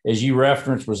 as you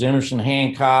referenced, was Emerson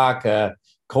Hancock,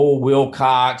 Cole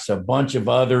Wilcox, a bunch of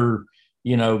other,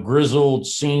 grizzled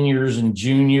seniors and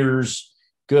juniors,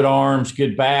 good arms,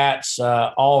 good bats,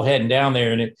 all heading down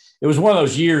there. And it was one of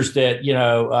those years that,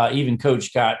 even Coach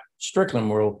Scott Strickland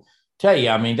will tell you,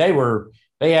 I mean, they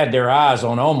had their eyes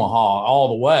on Omaha all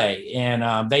the way.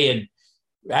 And they had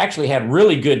actually had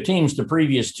really good teams the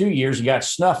previous 2 years and got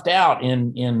snuffed out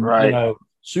in right.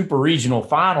 Super regional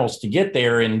finals to get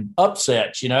there in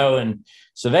upsets, and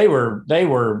so they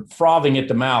were frothing at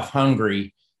the mouth,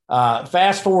 hungry.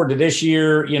 Fast forward to this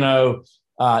year,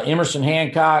 Emerson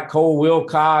Hancock, Cole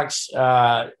Wilcox,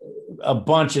 a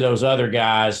bunch of those other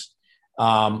guys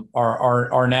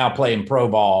are now playing pro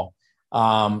ball.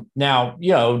 Now,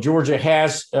 Georgia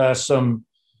has some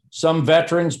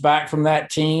veterans back from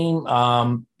that team.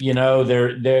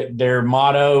 Their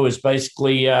motto is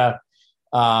basically,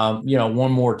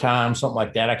 one more time, something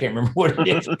like that. I can't remember what it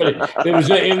is, but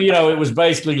it was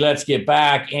basically let's get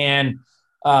back. And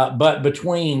but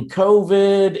between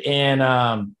COVID and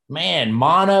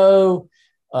mono,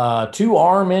 2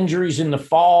 arm injuries in the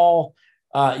fall,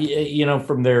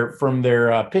 from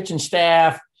their pitching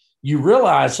staff, you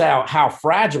realize how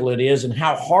fragile it is and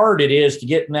how hard it is to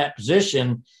get in that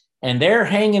position. And they're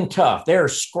hanging tough. They're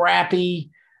scrappy.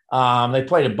 They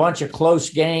played a bunch of close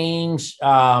games.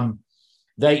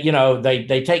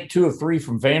 They take 2 of 3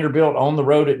 from Vanderbilt on the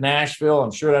road at Nashville.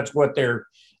 I'm sure that's what they're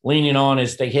leaning on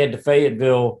as they head to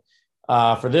Fayetteville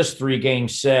for this 3-game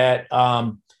set.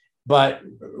 But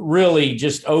really,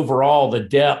 just overall, the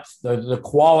depth, the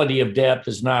quality of depth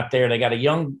is not there. They got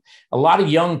a lot of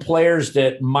young players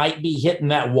that might be hitting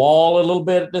that wall a little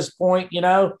bit at this point.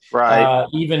 Right?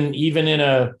 Even in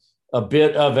a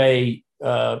bit of a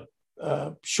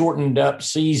shortened up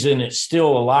season, it's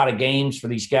still a lot of games for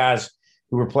these guys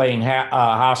who were playing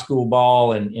high school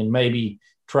ball and maybe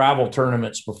travel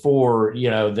tournaments before,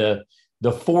 the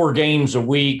 4 games a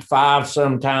week, 5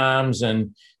 sometimes,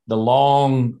 and the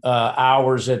long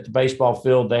hours at the baseball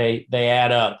field, they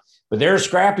add up. But they're a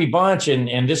scrappy bunch,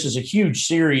 and this is a huge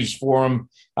series for them.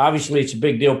 Obviously, it's a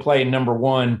big deal playing number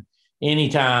 1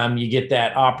 anytime you get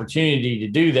that opportunity to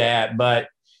do that. But,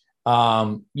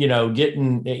 having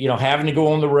to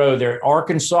go on the road. They're at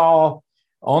Arkansas,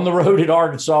 on the road at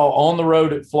Arkansas, on the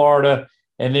road at Florida,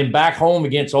 and then back home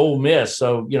against Ole Miss.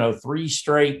 So, 3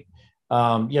 straight,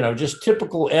 just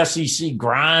typical SEC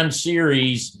grind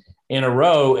series in a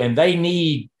row. And they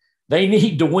need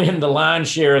to win the lion's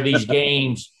share of these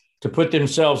games to put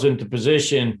themselves into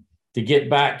position to get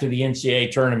back to the NCAA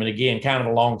tournament again, kind of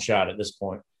a long shot at this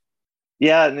point.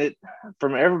 Yeah, and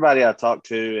from everybody I talked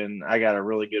to, and I got a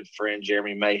really good friend,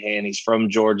 Jeremy Mahan. He's from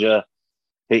Georgia.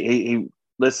 He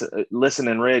listened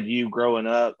and read you growing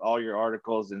up, all your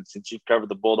articles, and since you've covered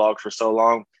the Bulldogs for so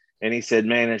long, and he said,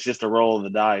 man, it's just a roll of the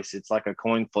dice. It's like a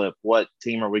coin flip. What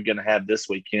team are we going to have this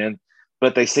weekend?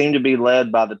 But they seem to be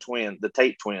led by the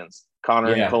Tate twins,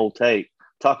 Connor and Cole Tate.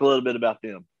 Talk a little bit about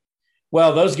them.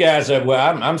 Well, those guys,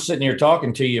 I'm sitting here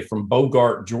talking to you from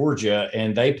Bogart, Georgia,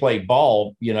 and they play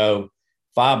ball,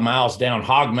 5 miles down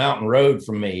Hog Mountain Road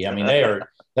from me. I mean,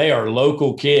 they are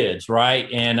local kids, right?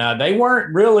 And they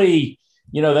weren't really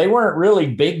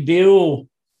big deal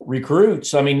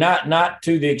recruits. I mean, not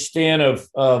to the extent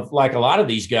of like a lot of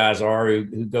these guys are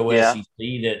who go SEC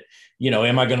that,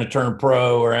 am I going to turn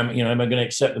pro, or am I going to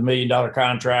accept the $1 million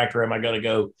contract, or am I going to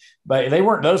go? But they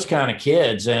weren't those kind of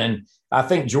kids. And I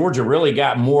think Georgia really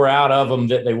got more out of them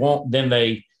than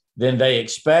they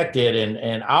expected.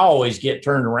 And I always get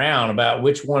turned around about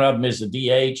which one of them is the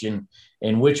DH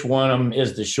and which one of them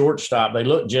is the shortstop. They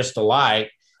look just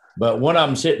alike, but one of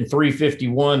them's hitting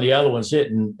 351. The other one's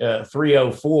hitting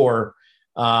 304.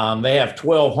 They have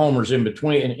 12 homers in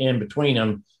between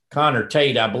them. Connor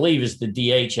Tate, I believe, is the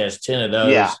DH, has 10 of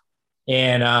those. Yeah.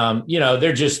 And,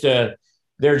 they're just a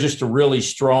really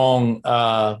strong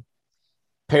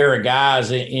pair of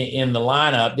guys in the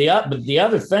lineup. But the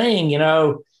other thing,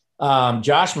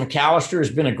 Josh McAllister has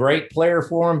been a great player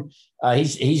for him.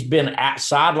 He's been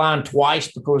sidelined twice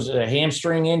because of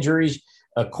hamstring injuries.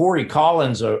 Corey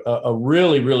Collins, a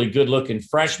really, really good looking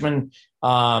freshman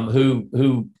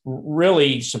who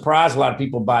really surprised a lot of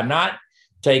people by not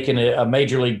taking a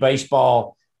Major League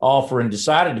Baseball offer and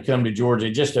decided to come to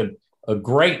Georgia. Just a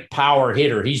great power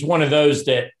hitter. He's one of those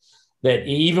that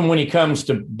even when he comes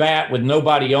to bat with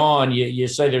nobody on, you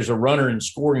say there's a runner in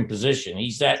scoring position.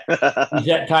 He's that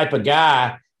type of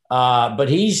guy. But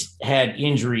he's had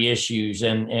injury issues,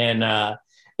 and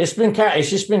it's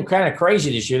just been kind of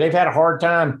crazy this year. They've had a hard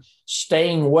time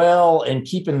staying well and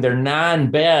keeping their 9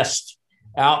 best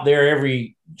out there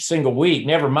every single week.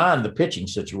 Never mind the pitching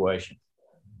situation.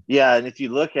 Yeah, and if you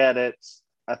look at it,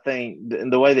 I think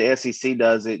the way the SEC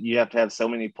does it, you have to have so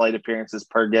many plate appearances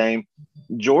per game.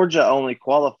 Georgia only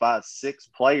qualifies 6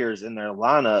 players in their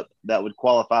lineup that would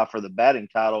qualify for the batting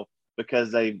title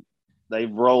because they've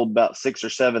rolled about 6 or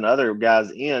 7 other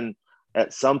guys in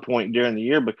at some point during the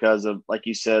year because of, like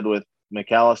you said, with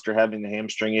McAllister having the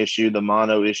hamstring issue, the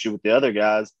mono issue with the other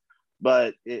guys.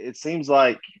 But it seems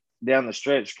like down the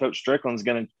stretch, Coach Strickland's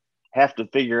going to have to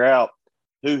figure out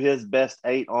who his best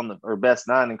 8 or best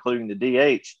 9, including the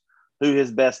DH, who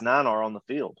his best 9 are on the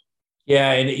field.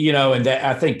 Yeah. And,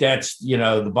 I think that's,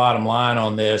 the bottom line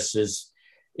on this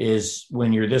is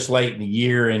when you're this late in the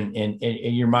year and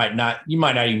you might not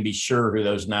even be sure who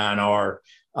those 9 are.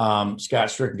 Scott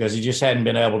Strickland, because he just hadn't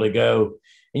been able to go.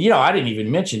 And, I didn't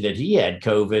even mention that he had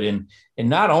COVID, and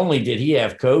not only did he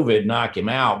have COVID knock him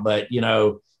out, but,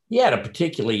 he had a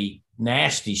particularly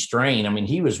nasty strain. I mean,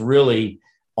 he was really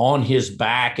on his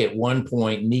back at one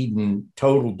point, needing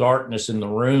total darkness in the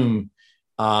room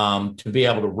to be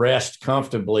able to rest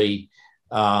comfortably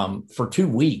for 2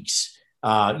 weeks.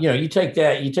 You take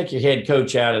your head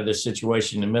coach out of this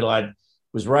situation in the middle. I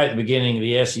was right at the beginning of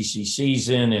the SEC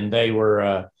season, and they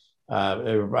were,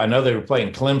 I know they were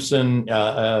playing Clemson,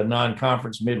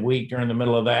 non-conference midweek during the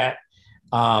middle of that.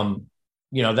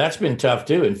 That's been tough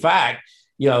too. In fact,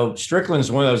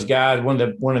 Strickland's one of those guys,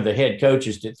 one of the head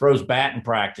coaches that throws batting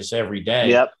practice every day.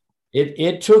 Yep.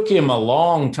 It took him a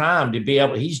long time to be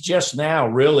able. He's just now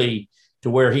really to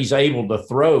where he's able to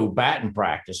throw batting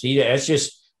practice. That's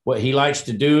just what he likes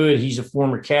to do. It. He's a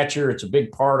former catcher. It's a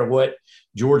big part of what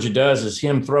Georgia does is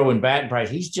him throwing batting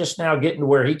practice. He's just now getting to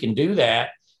where he can do that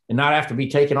and not have to be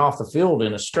taken off the field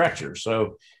in a stretcher.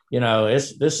 So,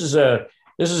 this is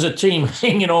a team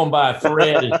hanging on by a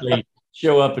thread as they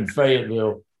show up in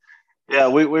Fayetteville. Yeah,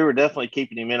 we were definitely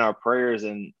keeping him in our prayers,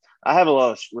 and I have a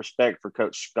lot of respect for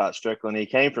Coach Scott Strickland. He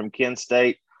came from Kent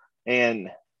State, and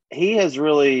he has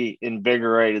really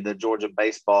invigorated the Georgia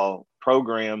baseball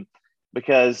program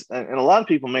because, and a lot of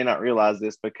people may not realize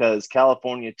this, because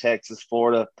California, Texas,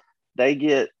 Florida, they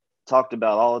get talked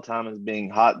about all the time as being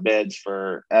hotbeds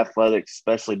for athletics,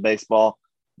 especially baseball.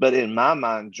 But in my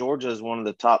mind, Georgia is one of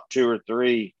the top 2 or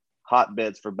 3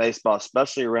 hotbeds for baseball,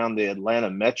 especially around the Atlanta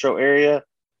metro area.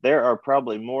 There are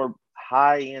probably more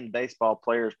high-end baseball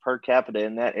players per capita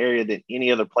in that area than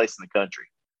any other place in the country.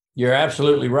 You're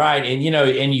absolutely right. And,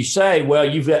 and you say, well,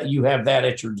 you have that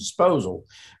at your disposal.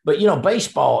 But,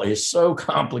 baseball is so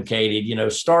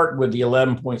complicated, start with the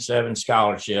 11.7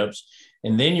 scholarships,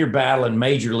 and then you're battling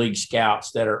major league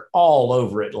scouts that are all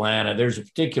over Atlanta. There's a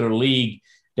particular league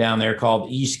down there called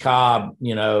the East Cobb,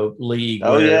 league.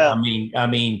 Oh, yeah. I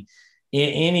mean,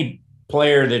 any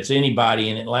player that's anybody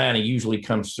in Atlanta usually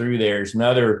comes through there. There's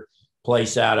another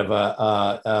place out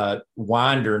of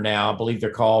Winder now. I believe they're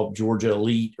called Georgia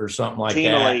Elite or something like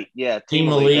Team that. Elite, yeah. Team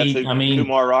Elite. That's who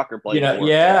Kumar Rocker played for.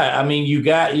 Yeah. I mean, you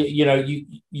got,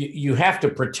 you have to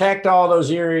protect all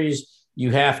those areas.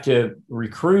 You have to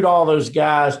recruit all those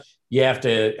guys. You have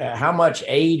to, how much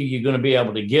aid are you going to be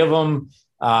able to give them?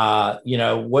 How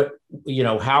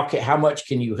much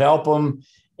can you help them?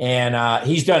 And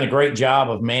he's done a great job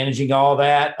of managing all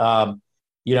that.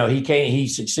 he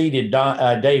succeeded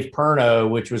Dave Perno,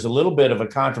 which was a little bit of a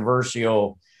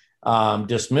controversial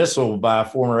dismissal by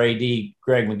former AD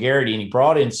Greg McGarity, and he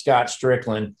brought in Scott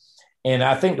Strickland. And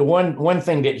I think the one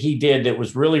thing that he did that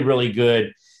was really, really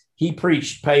good, he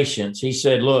preached patience. He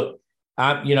said, look,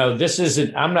 this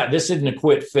isn't a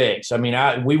quick fix. I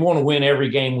mean, we want to win every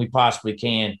game we possibly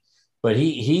can. But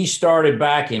he started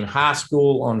back in high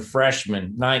school on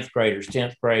freshmen, 9th graders,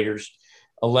 10th graders,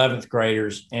 11th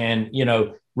graders, and,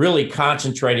 really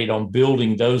concentrated on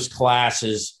building those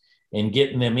classes and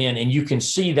getting them in. And you can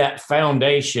see that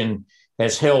foundation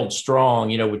has held strong,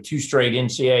 with 2 straight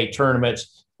NCAA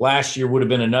tournaments. Last year would have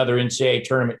been another NCAA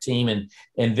tournament team.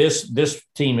 And this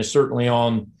team is certainly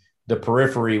on the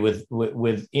periphery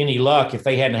with any luck. If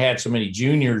they hadn't had so many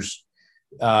juniors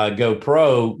go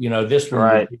pro, this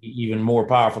one would be even more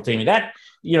powerful team. And that,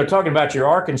 talking about your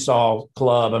Arkansas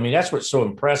club, I mean, that's what's so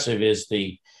impressive is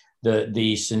the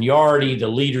seniority, the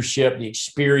leadership, the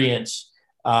experience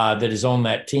that is on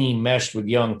that team meshed with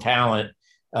young talent.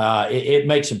 It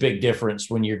makes a big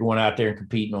difference when you're going out there and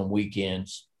competing on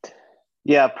weekends.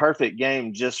 Yeah, Perfect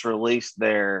Game just released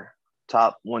their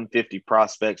top 150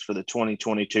 prospects for the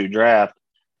 2022 draft.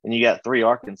 And you got 3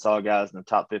 Arkansas guys in the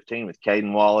top 15 with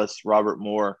Caden Wallace, Robert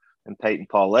Moore, and Peyton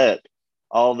Paulette.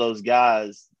 All those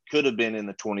guys could have been in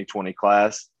the 2020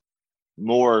 class.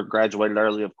 Moore graduated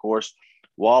early, of course.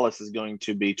 Wallace is going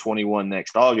to be 21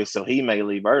 next August, so he may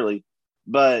leave early.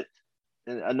 But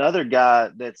another guy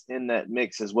that's in that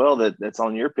mix as well that's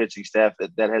on your pitching staff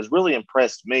that has really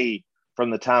impressed me from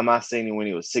the time I seen him when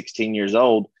he was 16 years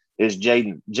old is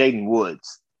Jaden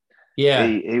Woods. Yeah.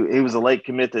 He was a late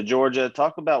commit to Georgia.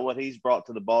 Talk about what he's brought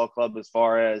to the ball club as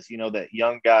far as, that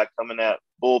young guy coming out,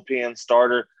 bullpen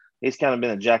starter. He's kind of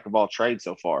been a jack of all trades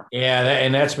so far. Yeah,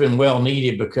 and that's been well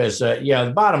needed because,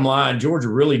 the bottom line, Georgia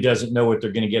really doesn't know what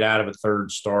they're going to get out of a third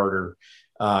starter.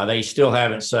 They still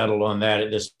haven't settled on that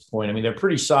at this point. I mean, they're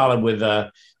pretty solid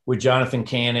with Jonathan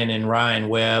Cannon and Ryan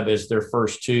Webb as their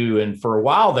first 2. And for a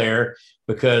while there,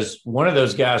 because one of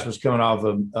those guys was coming off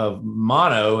of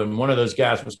mono and one of those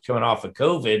guys was coming off of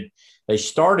COVID, they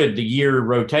started the year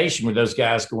rotation with those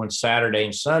guys going Saturday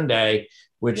and Sunday,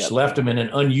 which left them in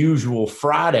an unusual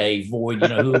Friday void.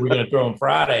 Who are we going to throw on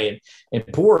Friday? And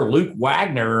poor Luke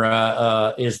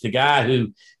Wagner is the guy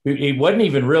who he wasn't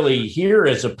even really here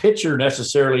as a pitcher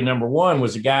necessarily. Number one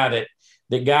was a guy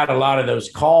that got a lot of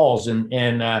those calls,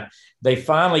 and they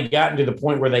finally gotten to the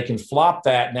point where they can flop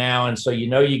that now. And so,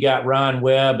 you got Ryan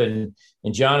Webb and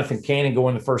Jonathan Cannon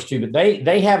going the first 2, but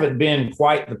they haven't been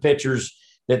quite the pitchers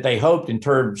that they hoped in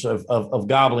terms of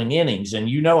gobbling innings. And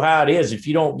you know how it is. If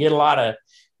you don't get a lot of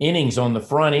innings on the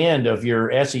front end of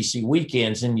your SEC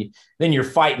weekends, and then you're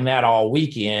fighting that all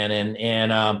weekend.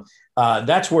 And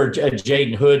that's where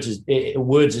Jaden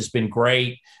Woods has been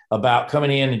great about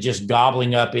coming in and just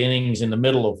gobbling up innings in the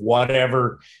middle of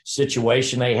whatever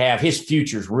situation they have. His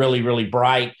future's really, really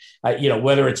bright.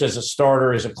 Whether it's as a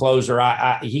starter, as a closer,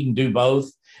 he can do both.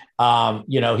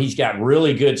 He's got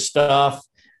really good stuff.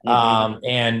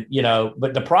 Mm-hmm.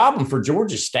 But the problem for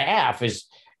Georgia's staff is,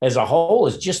 as a whole,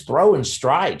 is just throwing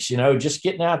strikes, just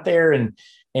getting out there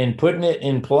and putting it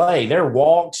in play. Their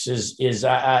walks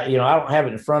I don't have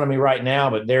it in front of me right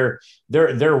now, but their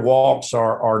walks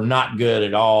are not good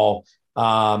at all.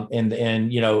 And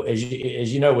as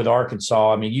you know, with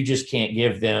Arkansas, I mean, you just can't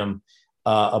give them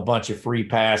a bunch of free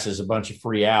passes, a bunch of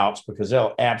free outs, because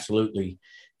they'll absolutely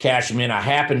cash them in. I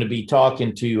happened to be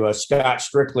talking to Scott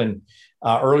Strickland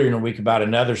earlier in the week about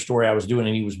another story I was doing,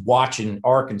 and he was watching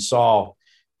Arkansas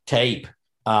tape.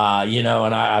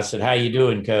 And I said, "How you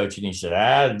doing, Coach?" And he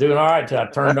said, "Doing all right." Till I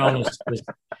turned on this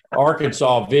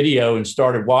Arkansas video and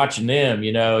started watching them.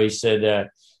 He said,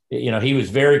 he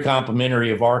was very complimentary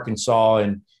of Arkansas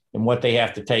and what they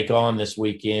have to take on this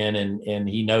weekend, and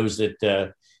he knows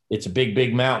that it's a big,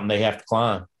 big mountain they have to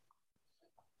climb.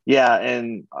 Yeah,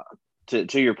 and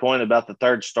to your point about the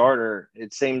third starter,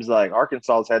 it seems like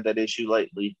Arkansas's had that issue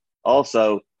lately.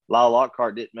 Also, Lyle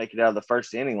Lockhart didn't make it out of the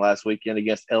first inning last weekend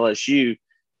against LSU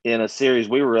in a series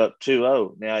we were up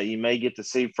 2-0. Now, you may get to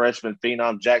see freshman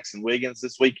phenom Jackson Wiggins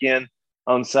this weekend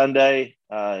on Sunday.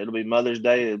 It'll be Mother's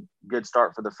Day, a good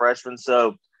start for the freshmen.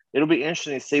 So it'll be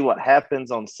interesting to see what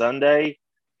happens on Sunday,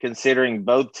 considering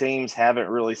both teams haven't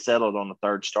really settled on the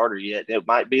third starter yet. It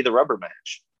might be the rubber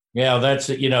match. Yeah, that's,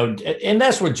 and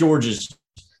that's what Georgia's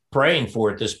praying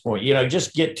for at this point.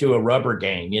 Just get to a rubber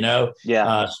game,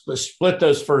 split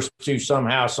those first 2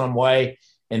 somehow, some way,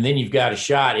 and then you've got a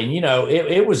shot. And,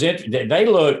 it was interesting. They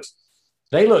looked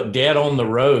dead on the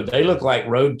road. They looked like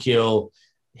roadkill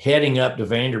heading up to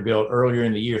Vanderbilt earlier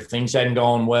in the year. Things hadn't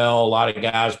gone well. A lot of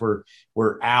guys were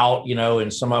out,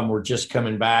 and some of them were just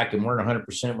coming back and weren't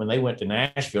 100% when they went to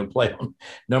Nashville to play on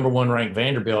number 1 ranked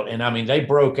Vanderbilt. And I mean, they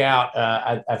broke out.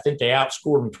 I think they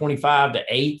outscored them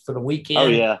 25-8 for the weekend. Oh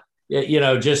yeah.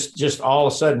 Just all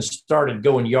of a sudden started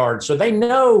going yards. So they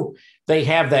know they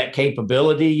have that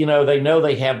capability. They know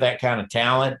they have that kind of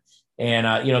talent, and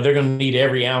they're going to need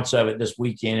every ounce of it this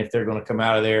weekend if they're going to come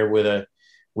out of there with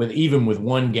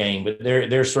one game. But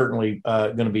they're certainly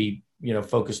going to be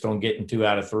focused on getting 2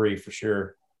 out of 3 for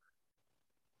sure.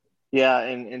 Yeah,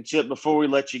 and Chip, before we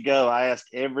let you go, I ask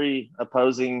every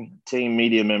opposing team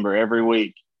media member every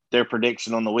week their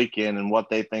prediction on the weekend and what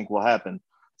they think will happen.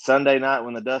 Sunday night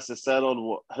when the dust is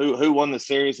settled, who won the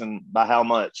series and by how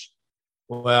much?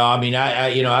 Well, I mean,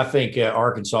 I think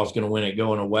Arkansas is going to win it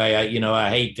going away. I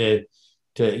hate to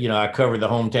I cover the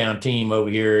hometown team over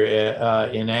here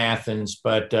in Athens,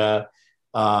 but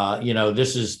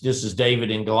this is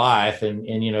David and Goliath, and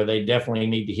they definitely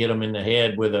need to hit them in the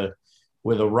head with a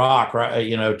rock, right?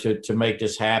 To make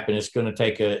this happen. It's going to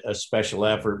take a special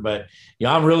effort, but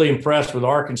I'm really impressed with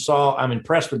Arkansas. I'm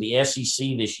impressed with the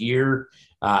SEC this year.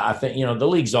 I think, the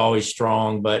league's always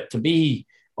strong, but to be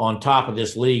on top of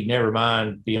this league, never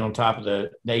mind being on top of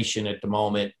the nation at the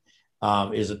moment,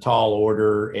 is a tall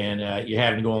order, and you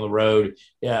having to go on the road.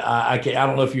 I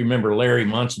don't know if you remember Larry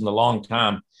Munson, the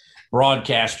longtime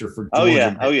broadcaster for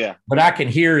Georgia. Oh yeah. But I can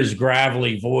hear his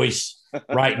gravelly voice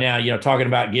right now, talking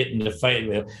about getting to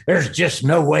Fayetteville. There's just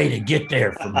no way to get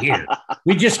there from here.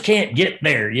 We just can't get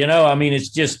there. I mean, it's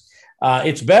just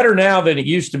it's better now than it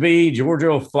used to be. Georgia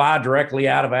will fly directly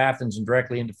out of Athens and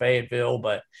directly into Fayetteville,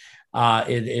 but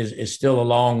it is still a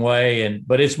long way.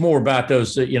 But it's more about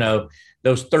those,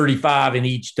 those 35 in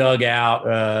each dugout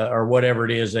or whatever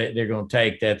it is that they're going to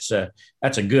take. That's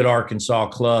a good Arkansas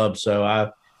club. So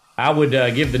I would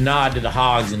give the nod to the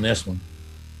Hogs in this one.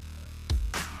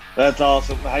 That's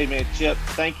awesome. Hey, man, Chip,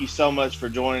 thank you so much for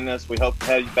joining us. We hope to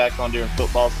have you back on during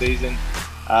football season.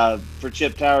 For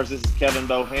Chip Towers, this is Kevin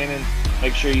Bohannon.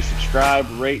 Make sure you subscribe,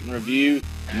 rate, and review,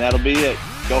 and that'll be it.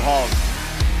 Go Hogs.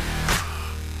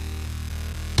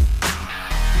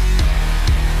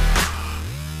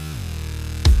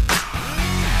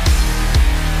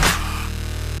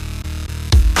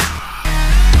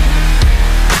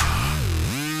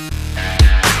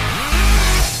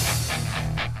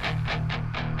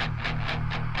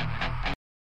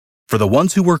 For the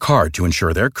ones who work hard to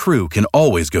ensure their crew can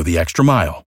always go the extra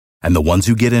mile, and the ones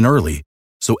who get in early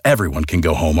so everyone can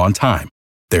go home on time,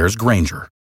 there's Grainger,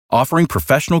 offering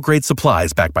professional-grade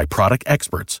supplies backed by product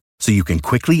experts so you can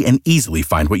quickly and easily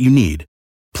find what you need.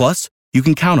 Plus, you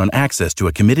can count on access to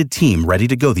a committed team ready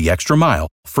to go the extra mile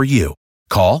for you.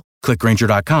 Call, click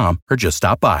Grainger.com, or just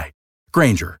stop by.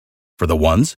 Grainger, for the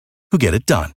ones who get it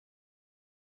done.